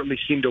people certainly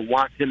seem to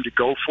want him to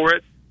go for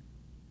it.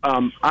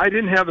 I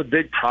didn't have a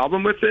big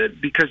problem with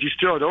it because you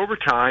still had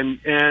overtime,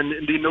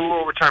 and the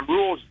no overtime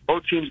rules,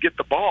 both teams get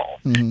the ball.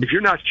 Mm-hmm. If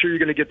you're not sure you're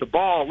going to get the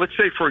ball, let's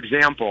say, for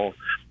example,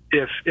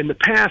 if in the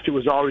past it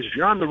was always, if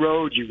you're on the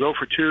road, you go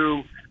for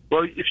two.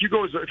 Well, if it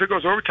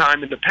goes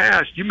overtime in the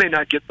past, you may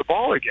not get the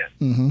ball again.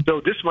 Mm-hmm.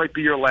 So this might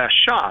be your last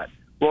shot.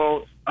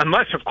 Well,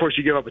 unless, of course,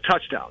 you give up a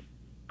touchdown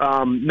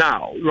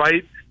now,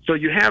 right? So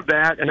you have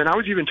that. And then I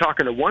was even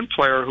talking to one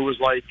player who was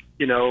like,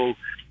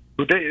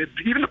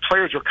 even the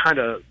players were kind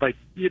of like,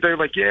 they're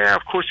like, yeah,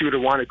 of course you would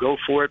want to go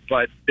for it,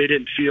 but they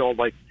didn't feel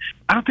like,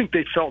 I don't think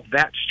they felt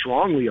that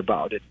strongly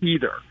about it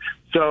either.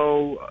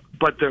 So,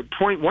 but the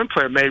point one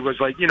player made was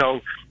like,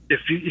 if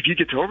you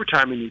get to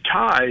overtime and you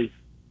tie,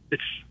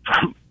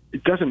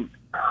 it doesn't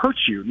hurt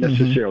you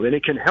necessarily, and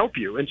it can help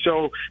you. And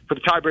so for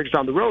the tiebreakers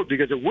down the road,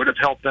 because it would have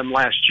helped them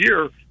last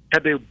year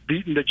had they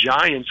beaten the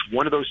Giants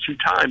one of those two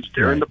times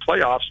during the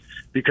playoffs,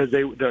 because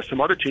there's some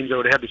other teams that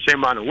would have had the same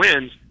amount of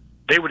wins.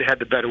 They would have had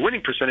the better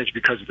winning percentage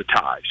because of the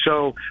tie.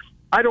 So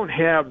I don't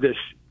have this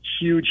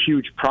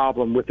huge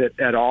problem with it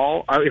at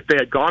all. If they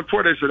had gone for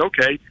it, I said,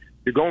 okay,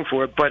 you're going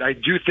for it. But I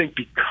do think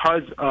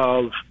because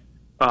of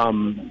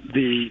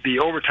the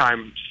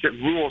overtime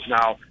rules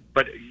now,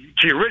 but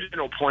to your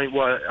original point,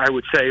 I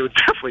would say it was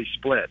definitely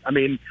split. I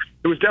mean,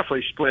 it was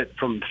definitely split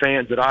from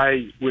fans that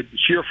I would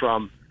hear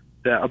from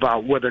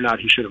about whether or not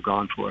he should have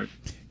gone for it.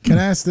 Can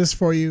I ask this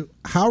for you?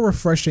 How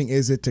refreshing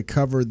is it to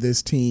cover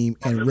this team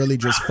and really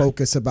just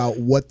focus about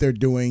what they're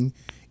doing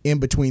in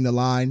between the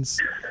lines,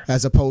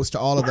 as opposed to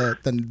all of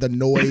the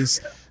noise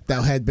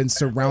that had been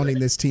surrounding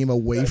this team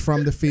away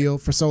from the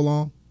field for so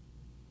long?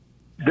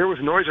 There was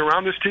noise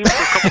around this team for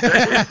a couple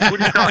days.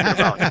 What are you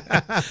talking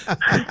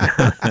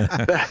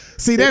about?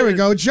 See, there we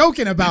go.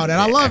 Joking about it.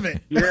 I love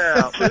it.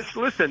 Yeah.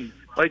 Listen,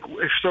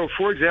 so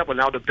for example,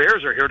 now the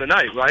Bears are here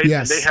tonight, right?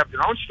 Yes. And they have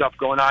their own stuff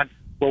going on.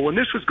 Well, when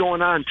this was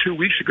going on 2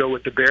 weeks ago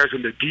with the Bears,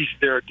 when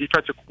their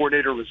defensive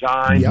coordinator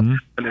resigned, and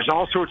there's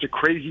all sorts of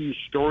crazy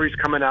stories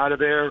coming out of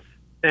there,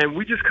 and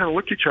we just kind of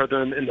looked at each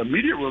other in the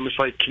media room. It's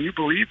like, can you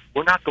believe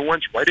we're not the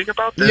ones writing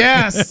about this?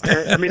 Yes.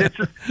 I mean, it's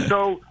just,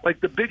 so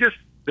the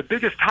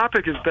biggest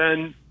topic has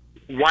been,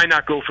 why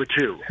not go for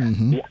two?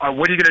 Mm-hmm.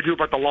 What are you going to do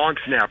about the long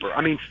snapper?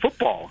 I mean,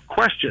 football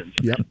questions,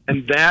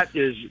 and that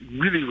is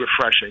really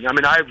refreshing. I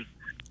mean,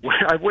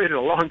 I've waited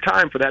a long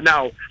time for that.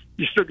 Now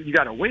you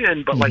got to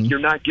win, but you're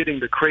not getting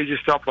the crazy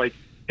stuff like,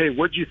 hey,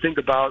 what do you think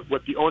about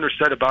what the owner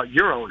said about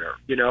your owner?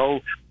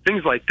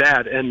 Things like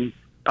that, and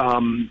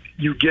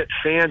you get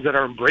fans that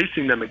are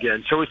embracing them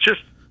again. So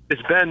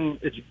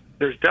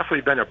there's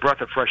definitely been a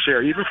breath of fresh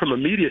air, even from a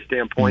media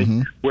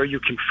standpoint, where you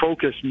can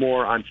focus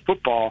more on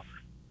football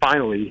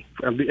finally,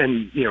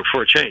 and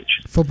for a change.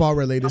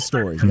 Football-related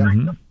stories.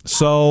 Mm-hmm.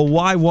 So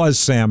why was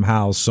Sam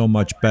Howell so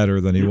much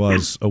better than he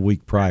was a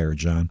week prior,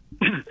 John?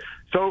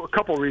 So a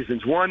couple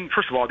reasons. One,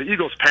 first of all, the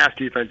Eagles' pass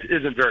defense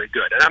isn't very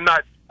good, and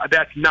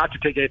that's not to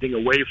take anything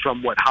away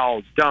from what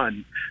Howell's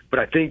done, but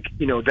I think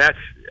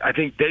I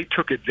think they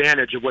took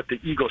advantage of what the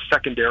Eagles'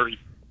 secondary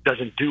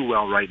doesn't do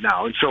well right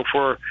now, and so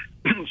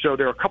so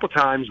there are a couple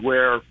times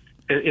where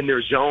in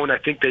their zone, I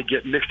think they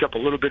get mixed up a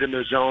little bit in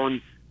their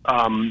zone.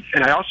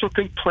 And I also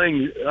think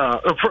playing,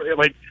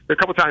 a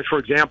couple times, for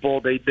example,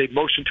 they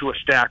motion to a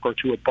stack or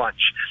to a bunch,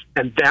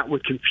 and that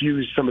would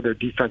confuse some of their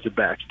defensive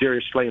backs,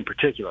 Darius Slay in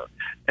particular,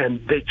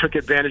 and they took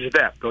advantage of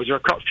that. Those are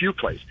a few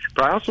plays.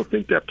 But I also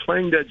think that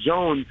playing that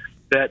zone,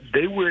 that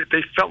they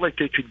felt like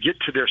they could get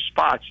to their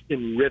spots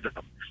in rhythm.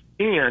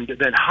 And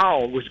then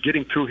Howell was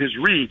getting through his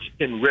reads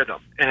in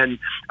rhythm. And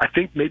I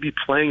think maybe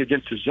playing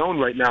against the zone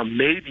right now,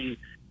 maybe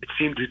it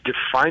seemed to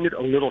define it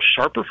a little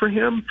sharper for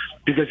him,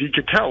 because he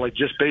could tell,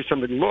 just based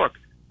on the look,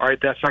 all right,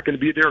 that's not going to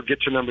be there, get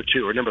to number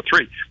 2 or number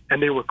 3.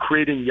 And they were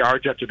creating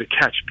yards after the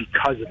catch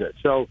because of it.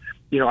 So,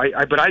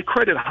 but I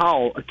credit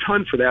Howell a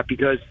ton for that,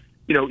 because,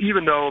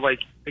 even though,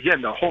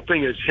 again, the whole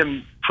thing is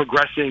him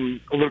progressing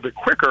a little bit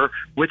quicker,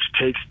 which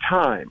takes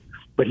time,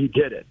 but he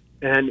did it.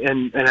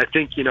 And I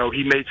think, he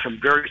made some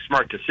very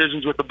smart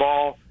decisions with the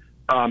ball.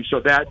 So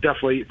that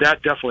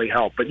definitely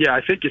helped. But yeah,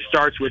 I think it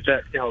starts with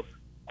that,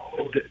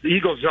 the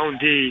Eagles' zone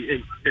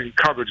D in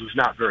coverage was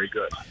not very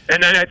good.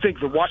 And I think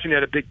the Washington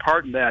had a big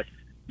part in that,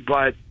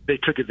 but they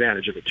took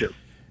advantage of it too.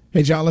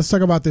 Hey, John, let's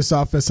talk about this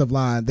offensive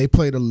line. They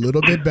played a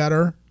little bit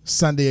better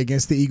Sunday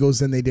against the Eagles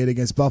than they did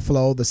against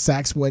Buffalo. The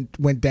sacks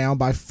went down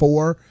by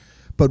 4.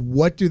 But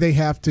what do they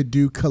have to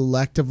do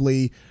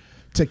collectively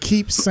to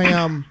keep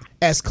Sam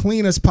as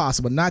clean as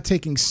possible, not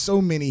taking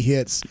so many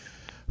hits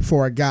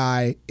for a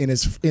guy in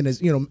his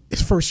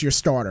his first year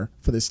starter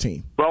for this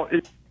team? Well,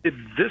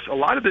 a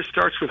lot of this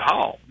starts with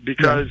Howell,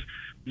 because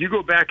you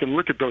go back and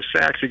look at those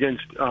sacks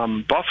against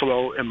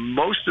Buffalo, and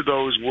most of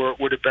those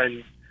would have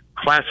been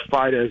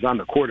classified as on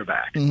the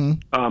quarterback.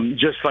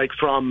 Just like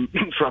from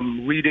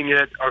reading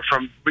it, or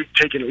from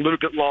taking a little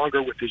bit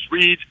longer with his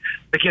reads.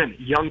 Again,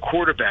 young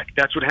quarterback.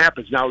 That's what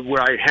happens. Now,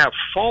 where I have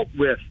fault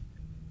with,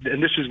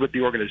 and this is with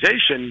the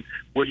organization,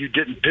 where you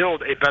didn't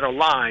build a better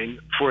line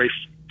for a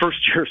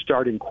first-year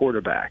starting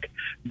quarterback.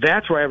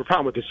 That's where I have a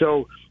problem with it.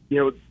 So,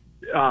 if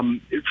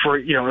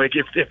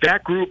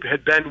that group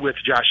had been with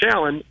Josh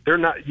Allen,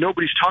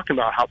 nobody's talking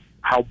about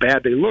how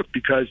bad they look,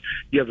 because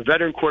you have a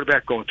veteran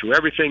quarterback going through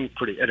everything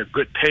at a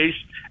good pace,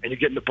 and you're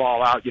getting the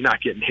ball out, you're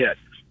not getting hit.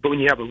 But when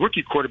you have a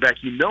rookie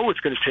quarterback, you know it's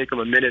going to take them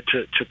a minute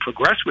to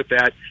progress with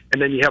that,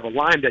 and then you have a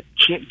line that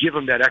can't give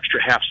them that extra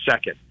half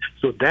second.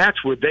 So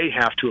that's where they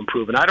have to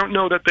improve, and I don't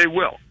know that they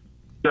will.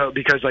 So,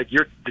 because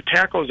the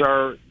tackles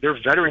they're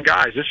veteran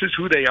guys. This is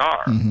who they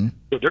are.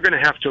 So they're going to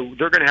have to.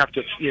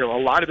 A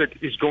lot of it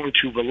is going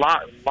to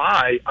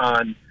rely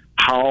on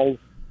how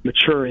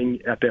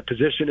maturing at that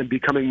position and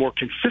becoming more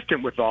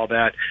consistent with all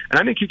that. And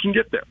I think he can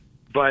get there.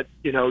 But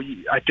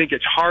I think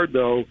it's hard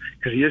though,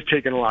 because he is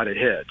taking a lot of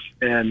hits,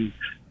 and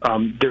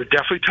there are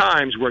definitely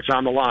times where it's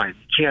on the line.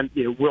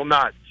 Will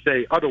not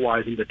say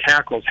otherwise, and the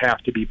tackles have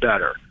to be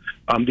better.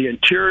 The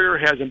interior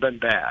hasn't been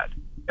bad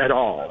at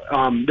all.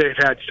 They've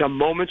had some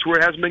moments where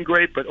it hasn't been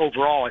great, but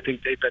overall, I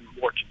think they've been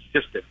more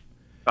consistent.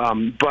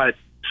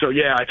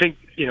 I think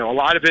a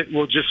lot of it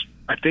will just,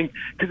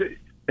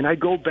 and I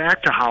go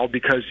back to Howell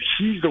because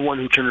he's the one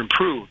who can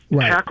improve.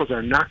 Right. Tackles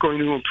are not going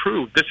to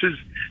improve.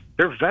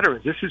 They're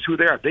veterans. This is who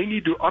they are. They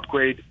need to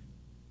upgrade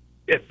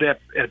at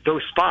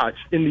those spots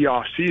in the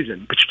off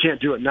season, but you can't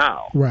do it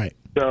now. Right.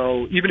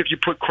 So even if you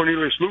put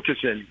Cornelius Lucas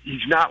in,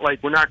 he's not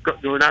like we're not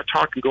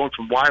talking going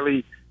from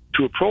Wiley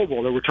to a Pro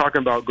Bowler. We're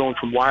talking about going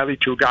from Wiley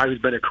to a guy who's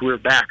been a career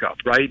backup,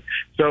 right?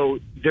 So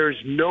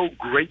there's no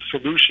great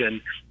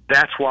solution.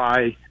 That's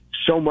why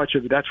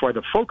that's why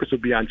the focus will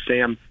be on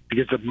Sam,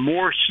 because the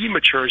more he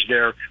matures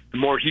there, the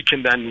more he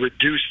can then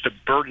reduce the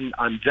burden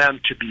on them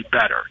to be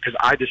better, because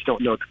I just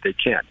don't know that they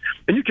can.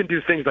 And you can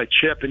do things like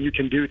chip, and you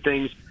can do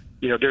things,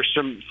 there's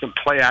some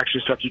play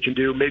action stuff you can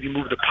do, maybe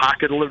move the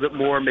pocket a little bit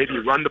more, maybe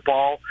run the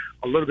ball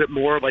a little bit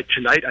more like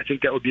tonight. I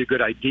think that would be a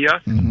good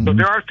idea. So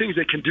there are things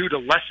they can do to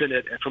lessen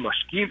it from a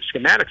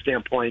schematic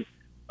standpoint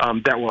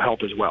that will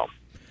help as well.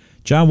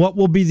 John, what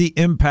will be the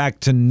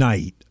impact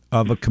tonight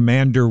of a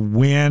Commander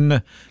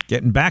win,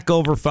 getting back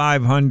over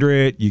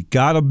 500? You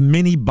got a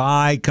mini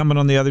bye coming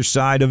on the other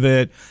side of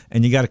it,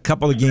 and you got a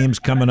couple of games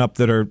coming up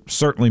that are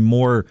certainly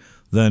more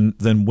than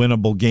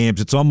winnable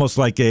games. It's almost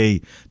like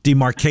a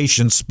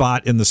demarcation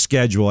spot in the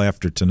schedule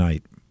after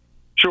tonight.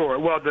 Sure.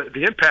 Well,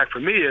 the impact for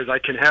me is I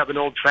can have an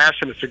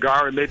old-fashioned, a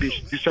cigar, and maybe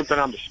do something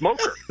on the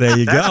smoker. There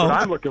you go. That's what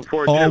I'm looking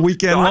forward to. All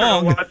weekend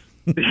long.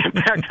 The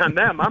impact on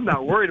them, I'm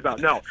not worried about.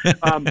 No.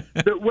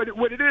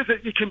 What it is,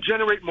 it can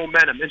generate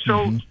momentum. And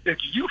so if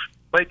you,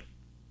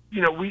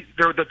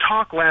 the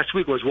talk last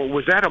week was, well,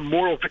 was that a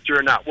moral victory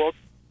or not? Well,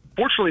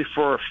 fortunately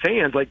for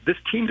fans, this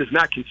team does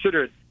not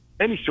consider it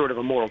any sort of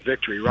a moral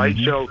victory, right?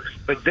 So,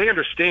 they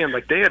understand,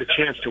 they had a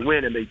chance to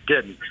win and they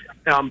didn't.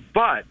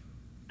 But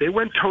they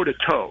went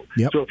toe-to-toe.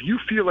 Yep. So if you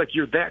feel like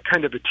you're that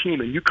kind of a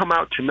team and you come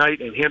out tonight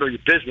and handle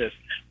your business,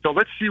 so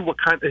let's see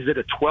is it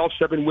a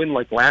 12-7 win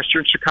like last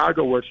year in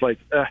Chicago, where it's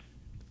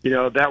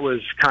that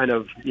was kind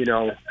of,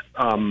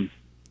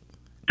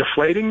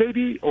 deflating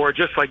maybe, or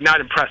just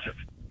not impressive.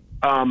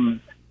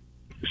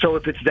 So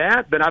if it's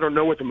that, then I don't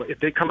know if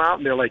they come out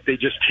and they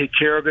just take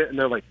care of it and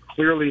they're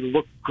clearly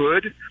look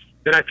good,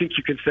 then I think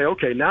you can say,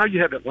 okay, now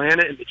you have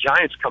Atlanta and the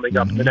Giants coming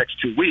up in the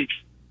next 2 weeks.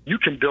 You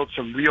can build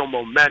some real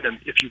momentum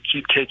if you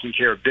keep taking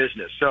care of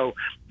business. So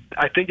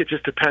I think it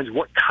just depends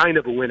what kind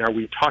of a win are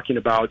we talking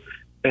about.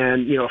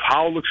 And, if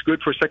Howell looks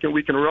good for a second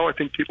week in a row, I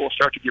think people will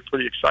start to get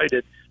pretty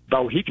excited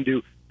about what he can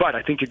do. But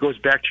I think it goes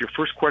back to your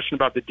first question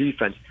about the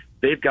defense.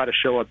 They've got to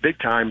show up big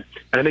time.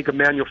 And I think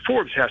Emmanuel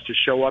Forbes has to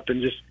show up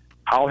and just,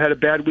 Howell had a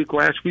bad week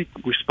last week,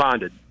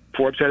 responded.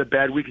 Forbes had a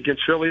bad week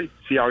against Philly,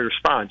 see how he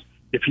responds.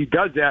 If he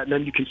does that, and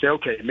then you can say,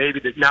 okay,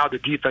 maybe now the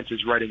defense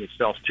is righting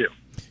itself too.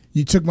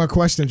 You took my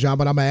question, John,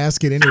 but I'm gonna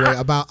ask it anyway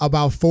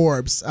about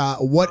Forbes.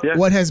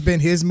 What has been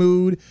his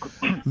mood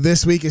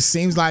this week? It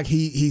seems like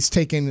he's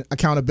taking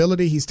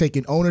accountability. He's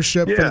taking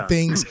ownership for the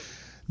things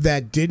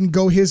that didn't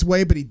go his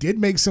way, but he did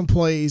make some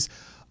plays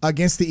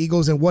against the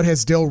Eagles. And what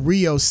has Del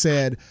Rio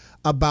said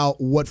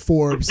about what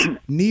Forbes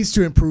needs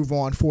to improve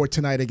on for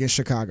tonight against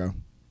Chicago?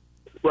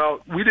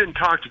 Well, we didn't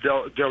talk to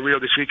Del Rio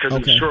this week because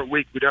it's a short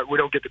week. We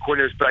don't get the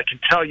coordinators, but I can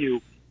tell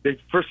you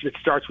first it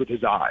starts with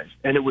his eyes.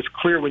 And it was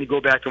clear when you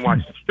go back and watch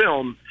the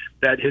film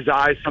that his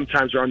eyes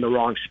sometimes are in the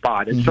wrong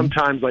spot. And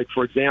sometimes, like,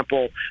 for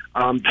example,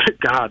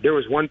 God, there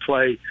was one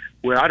play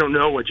where I don't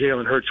know what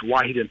Jalen Hurts,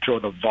 why he didn't throw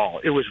the ball.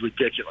 It was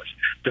ridiculous.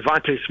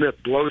 Devontae Smith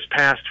blows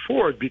past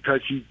Ford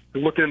because he's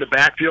looking in the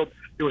backfield.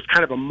 It was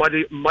kind of a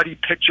muddy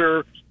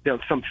picture,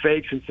 some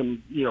fakes and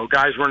some,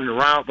 guys running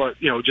around, but,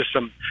 just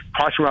some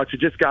crossing routes.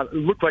 It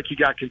looked like he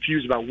got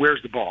confused about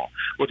where's the ball.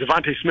 Well,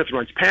 Devontae Smith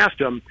runs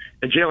past him,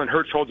 and Jalen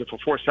Hurts holds it for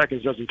 4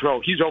 seconds, doesn't throw.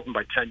 He's open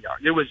by 10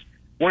 yards. It was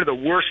one of the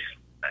worst.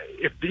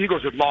 If the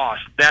Eagles had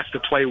lost, that's the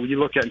play where you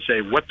look at and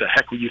say, what the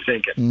heck were you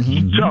thinking?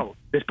 So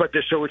there's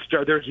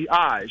the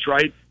eyes,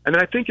 right? And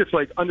then I think it's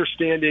like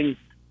understanding,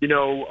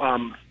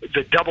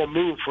 the double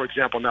move, for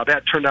example. Now,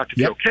 that turned out to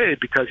be okay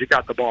because he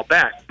got the ball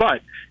back.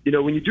 But,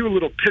 when you do a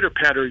little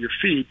pitter-patter of your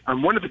feet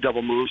on one of the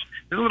double moves,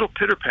 there's a little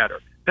pitter-patter.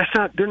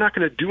 They're not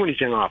going to do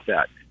anything off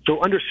that.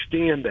 So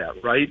understand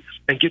that, right?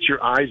 And get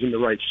your eyes in the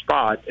right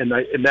spot. And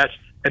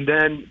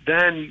then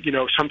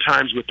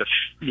sometimes with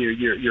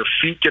your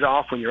feet get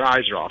off when your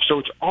eyes are off. So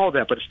it's all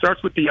that, but it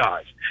starts with the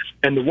eyes.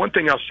 And the one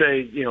thing I'll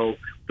say,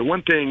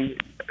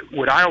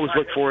 what I always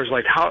look for is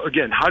like how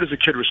does a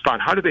kid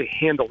respond? How do they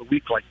handle a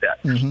week like that?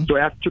 So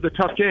after the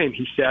tough game,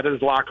 he sat at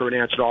his locker and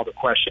answered all the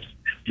questions.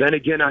 Then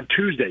again on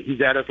Tuesday,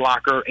 he's at his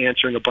locker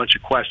answering a bunch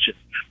of questions.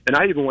 And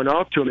I even went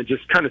up to him and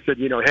just kind of said,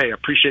 hey, I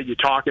appreciate you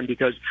talking,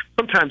 because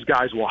sometimes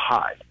guys will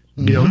hide.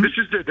 This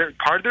is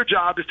part of their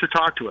job is to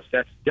talk to us.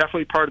 That's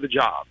definitely part of the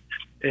job.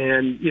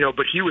 And,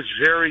 but he was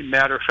very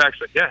matter of fact,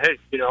 like, yeah, hey,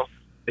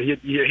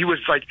 he was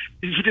like,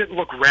 he didn't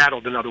look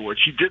rattled, in other words.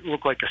 He didn't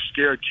look like a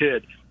scared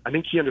kid. I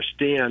think he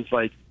understands,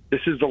 like,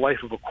 this is the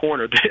life of a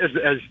corner.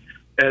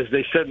 As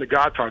they said in The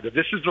Godfather,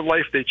 this is the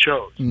life they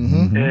chose.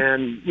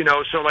 And,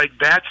 so, like,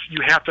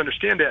 you have to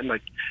understand that. And,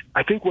 like,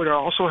 I think what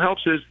also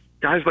helps is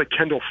guys like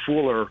Kendall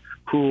Fuller,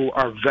 who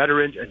are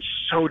veterans and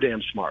so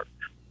damn smart.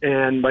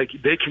 And, like,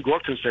 they can go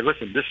up to him and say,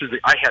 listen,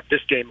 I had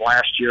this game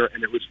last year,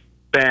 and it was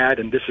bad,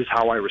 and this is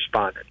how I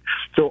responded.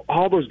 So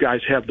all those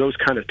guys have those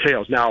kind of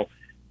tales. Now,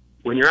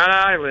 when you're on an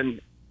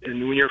island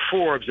and when you're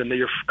Forbes and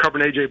you're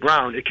covering A.J.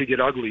 Brown, it could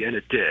get ugly, and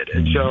it did.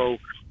 And so,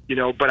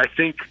 but I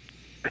think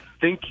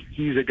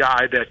he's a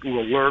guy that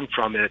will learn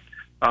from it.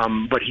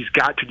 But he's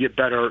got to get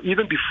better.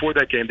 Even before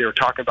that game, they were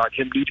talking about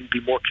him needing to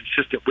be more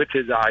consistent with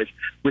his eyes,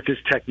 with his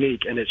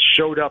technique, and it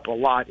showed up a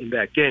lot in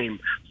that game.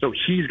 So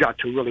he's got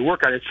to really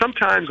work on it.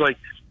 Sometimes, like,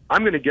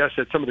 I'm going to guess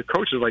that some of the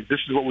coaches are like, this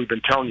is what we've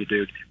been telling you,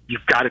 dude.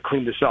 You've got to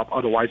clean this up.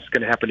 Otherwise, it's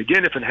going to happen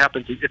again. If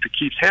it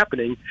keeps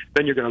happening,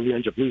 then you're going to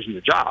end up losing the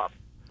job.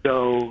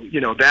 So,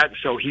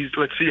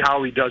 let's see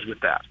how he does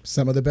with that.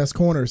 Some of the best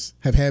corners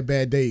have had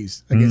bad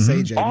days against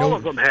AJ. All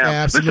of them have.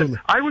 Absolutely. Listen,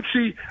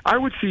 I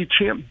would see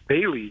Champ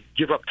Bailey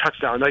give up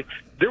touchdown. Like,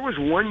 there was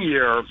one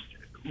year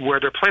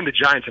where they're playing the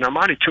Giants, and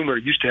Amani Toomer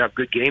used to have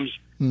good games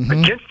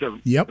against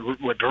them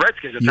with the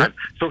Redskins at the time.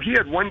 So he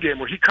had one game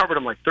where he covered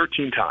them like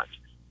 13 times.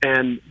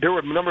 And there were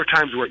a number of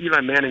times where Eli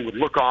Manning would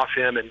look off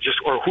him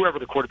or whoever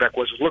the quarterback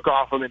was would look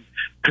off him, and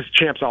because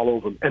Champ's all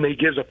over him. And then he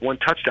gives up one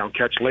touchdown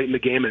catch late in the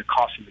game, and it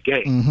costs him the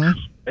game.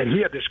 And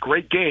he had this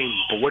great game,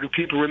 but what do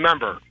people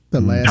remember?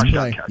 The last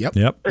play. Catch.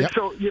 And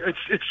so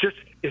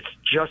it's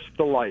just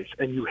the life.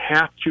 And you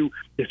have to,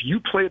 if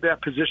you play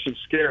that position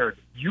scared,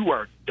 you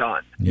are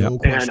done.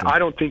 And I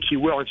don't think he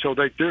will. And so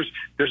there's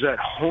that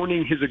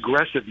honing his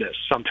aggressiveness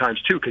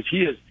sometimes too, because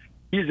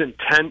he's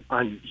intent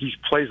on, he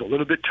plays a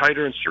little bit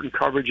tighter in certain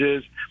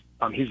coverages.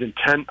 He's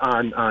intent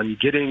on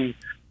getting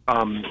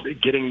some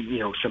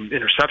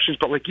interceptions,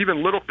 but like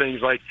even little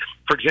things like,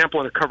 for example,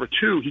 in a cover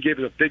two, he gave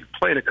us a big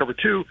play in a cover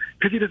two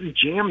because he doesn't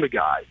jam the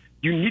guy.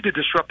 You need to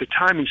disrupt the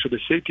timing so the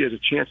safety has a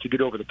chance to get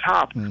over the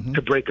top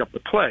to break up the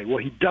play. Well,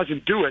 he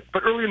doesn't do it,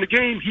 but early in the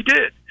game, he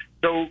did.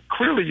 So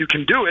clearly you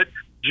can do it.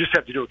 You just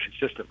have to do it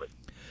consistently.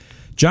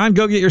 John,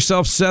 go get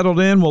yourself settled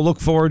in. We'll look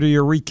forward to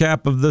your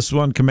recap of this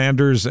one,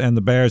 Commanders and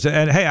the Bears.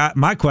 And, hey,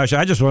 my question,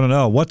 I just want to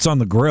know, what's on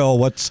the grill?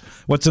 What's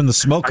in the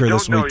smoker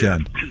this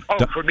weekend?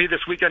 For me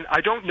this weekend, I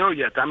don't know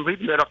yet. I'm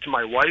leaving that up to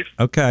my wife.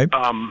 Okay.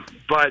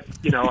 But,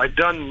 I've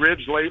done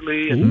ribs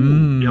lately.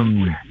 And,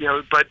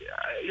 but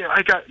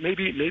I got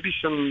maybe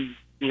some...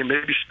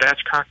 maybe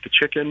spatchcock the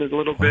chicken a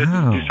little bit,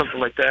 and do something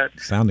like that.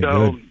 Sounding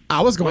good.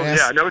 I was going to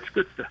ask. Yeah, no, it's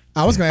good stuff.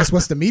 I was going to ask,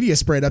 what's the media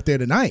spread up there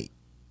tonight?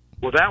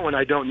 Well, that one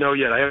I don't know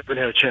yet. I haven't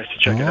had a chance to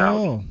check it out.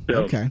 Oh,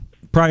 okay.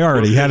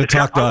 Priority. You had to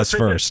talk to us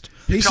first.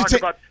 You talk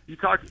about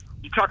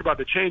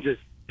the changes.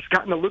 It's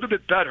gotten a little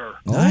bit better.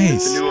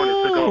 Nice. The new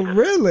one took over.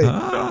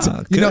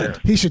 Really?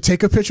 He should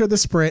take a picture of the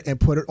sprint and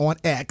put it on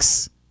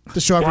X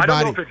to show everybody.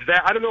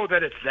 I don't know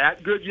that it's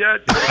that good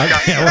yet.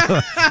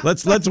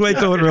 Let's wait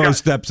till it really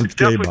steps its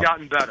game up. It's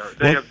definitely gotten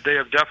better. They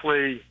have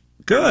definitely.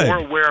 Good.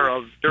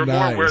 They're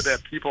more aware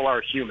that people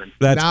are human.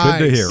 That's good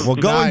to hear. Well,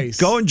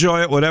 go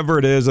enjoy it, whatever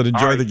it is, and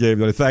enjoy the game.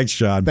 Thanks,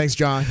 John. Thanks,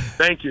 John.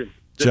 Thank you.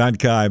 John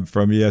Keim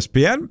from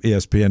ESPN,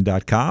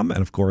 ESPN.com,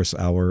 and, of course,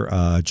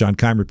 our John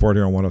Keim report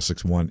here on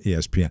 106.1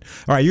 ESPN.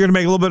 All right, you're going to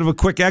make a little bit of a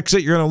quick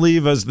exit. You're going to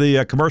leave as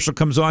the commercial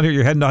comes on here.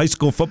 You're heading to high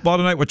school football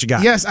tonight. What you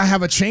got? Yes, I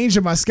have a change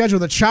in my schedule.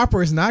 The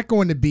Chopper is not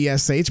going to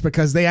BSH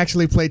because they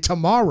actually play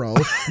tomorrow,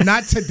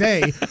 not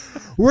today.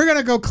 We're going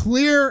to go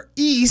clear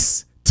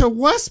east to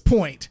West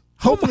Point.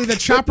 Hopefully the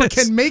Chopper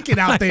can make it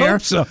out there. I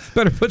hope so.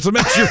 Better put some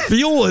extra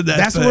fuel in that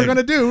That's thing. what we're going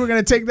to do. We're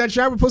going to take that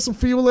Chopper, put some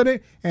fuel in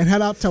it, and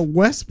head out to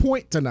West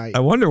Point tonight. I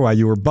wonder why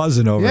you were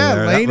buzzing over there.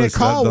 Yeah, late at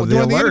call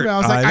during the interview. I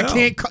was like,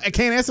 I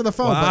can't answer the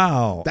phone.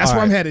 Wow. But that's All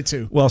where I'm right. headed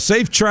to. Well,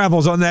 safe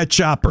travels on that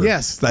Chopper.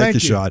 Yes, Thank you,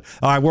 you. Sean.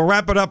 All right, we'll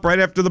wrap it up right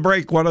after the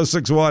break.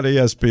 106.1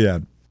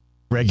 ESPN.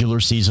 Regular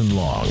season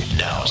long.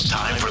 Now it's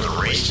time for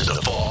the race to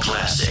the Fall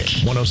Classic.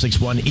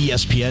 106.1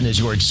 ESPN is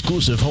your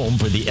exclusive home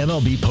for the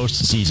MLB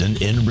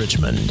postseason in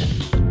Richmond.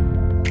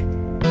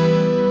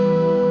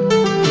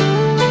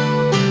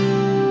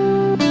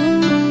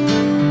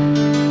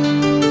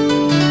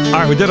 All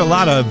right, we did a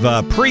lot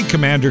of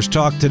pre-Commanders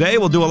talk today.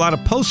 We'll do a lot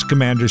of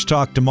post-Commanders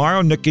talk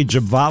tomorrow. Nikki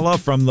Javala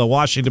from the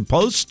Washington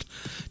Post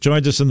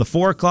joins us in the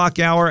 4 o'clock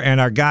hour, and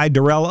our guy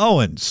Darrell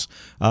Owens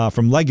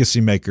from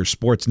Legacy Makers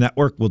Sports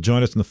Network will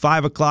join us in the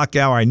 5 o'clock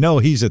hour. I know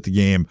he's at the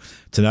game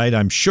tonight.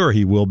 I'm sure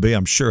he will be.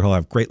 I'm sure he'll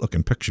have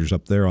great-looking pictures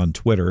up there on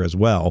Twitter as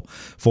well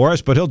for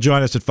us, but he'll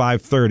join us at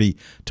 5:30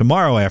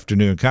 tomorrow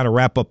afternoon, kind of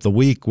wrap up the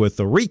week with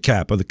a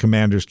recap of the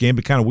Commanders game.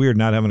 But kind of weird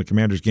not having a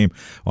Commanders game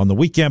on the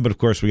weekend, but of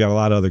course we got a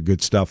lot of other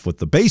good stuff with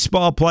the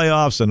baseball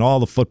playoffs and all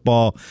the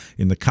football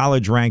in the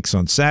college ranks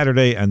on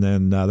Saturday, and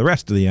then the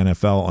rest of the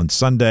NFL on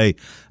Sunday,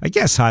 I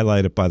guess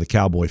highlighted by the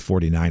Cowboy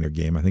 49er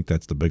game. I think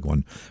that's the big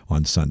one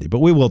on Sunday. But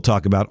we will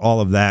talk about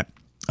all of that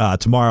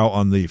tomorrow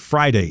on the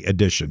Friday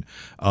edition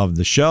of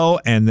the show.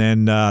 And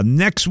then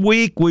next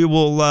week we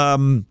will,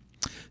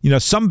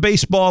 some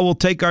baseball will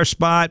take our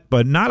spot,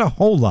 but not a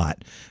whole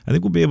lot. I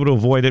think we'll be able to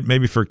avoid it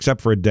maybe except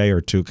for a day or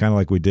two, kind of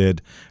like we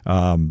did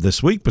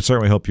this week, but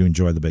certainly hope you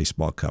enjoy the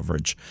baseball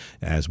coverage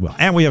as well.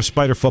 And we have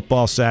Spider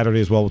Football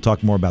Saturday as well. We'll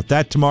talk more about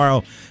that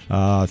tomorrow.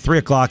 3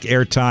 o'clock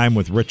airtime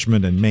with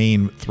Richmond and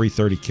Maine,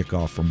 3:30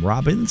 kickoff from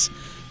Robbins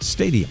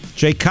Stadium.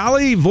 Jay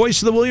Colley,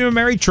 voice of the William and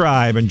Mary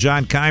Tribe, and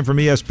John Keim from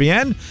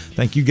ESPN.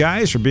 Thank you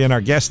guys for being our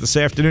guest this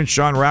afternoon.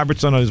 Sean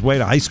Robertson on his way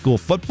to high school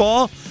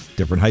football.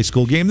 Different high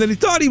school game than he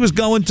thought he was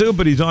going to,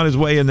 but he's on his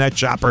way in that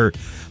Chopper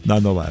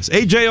nonetheless.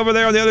 AJ over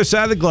there on the other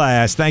side of the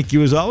glass. Thank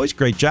you as always.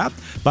 Great job.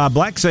 Bob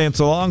Black saying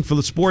so long for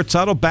the Sports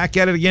Huddle. Back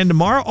at it again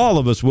tomorrow. All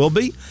of us will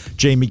be.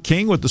 Jamie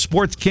King with the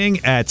Sports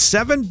King at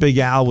 7. Big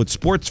Al with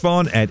Sports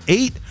Phone at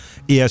 8.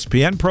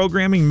 ESPN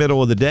programming,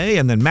 middle of the day,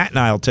 and then Matt and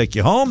I will take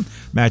you home.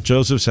 Matt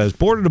Josephs has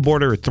Border to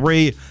Border at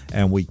 3,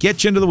 and we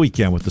get you into the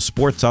weekend with the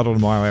Sports Huddle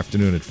tomorrow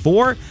afternoon at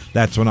 4.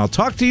 That's when I'll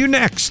talk to you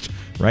next,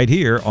 right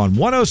here on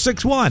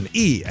 106.1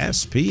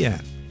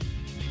 ESPN.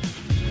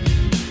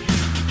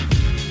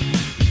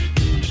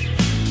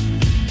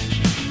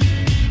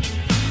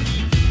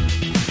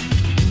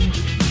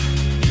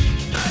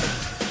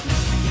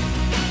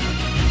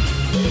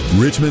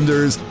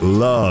 Richmonders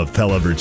love Pella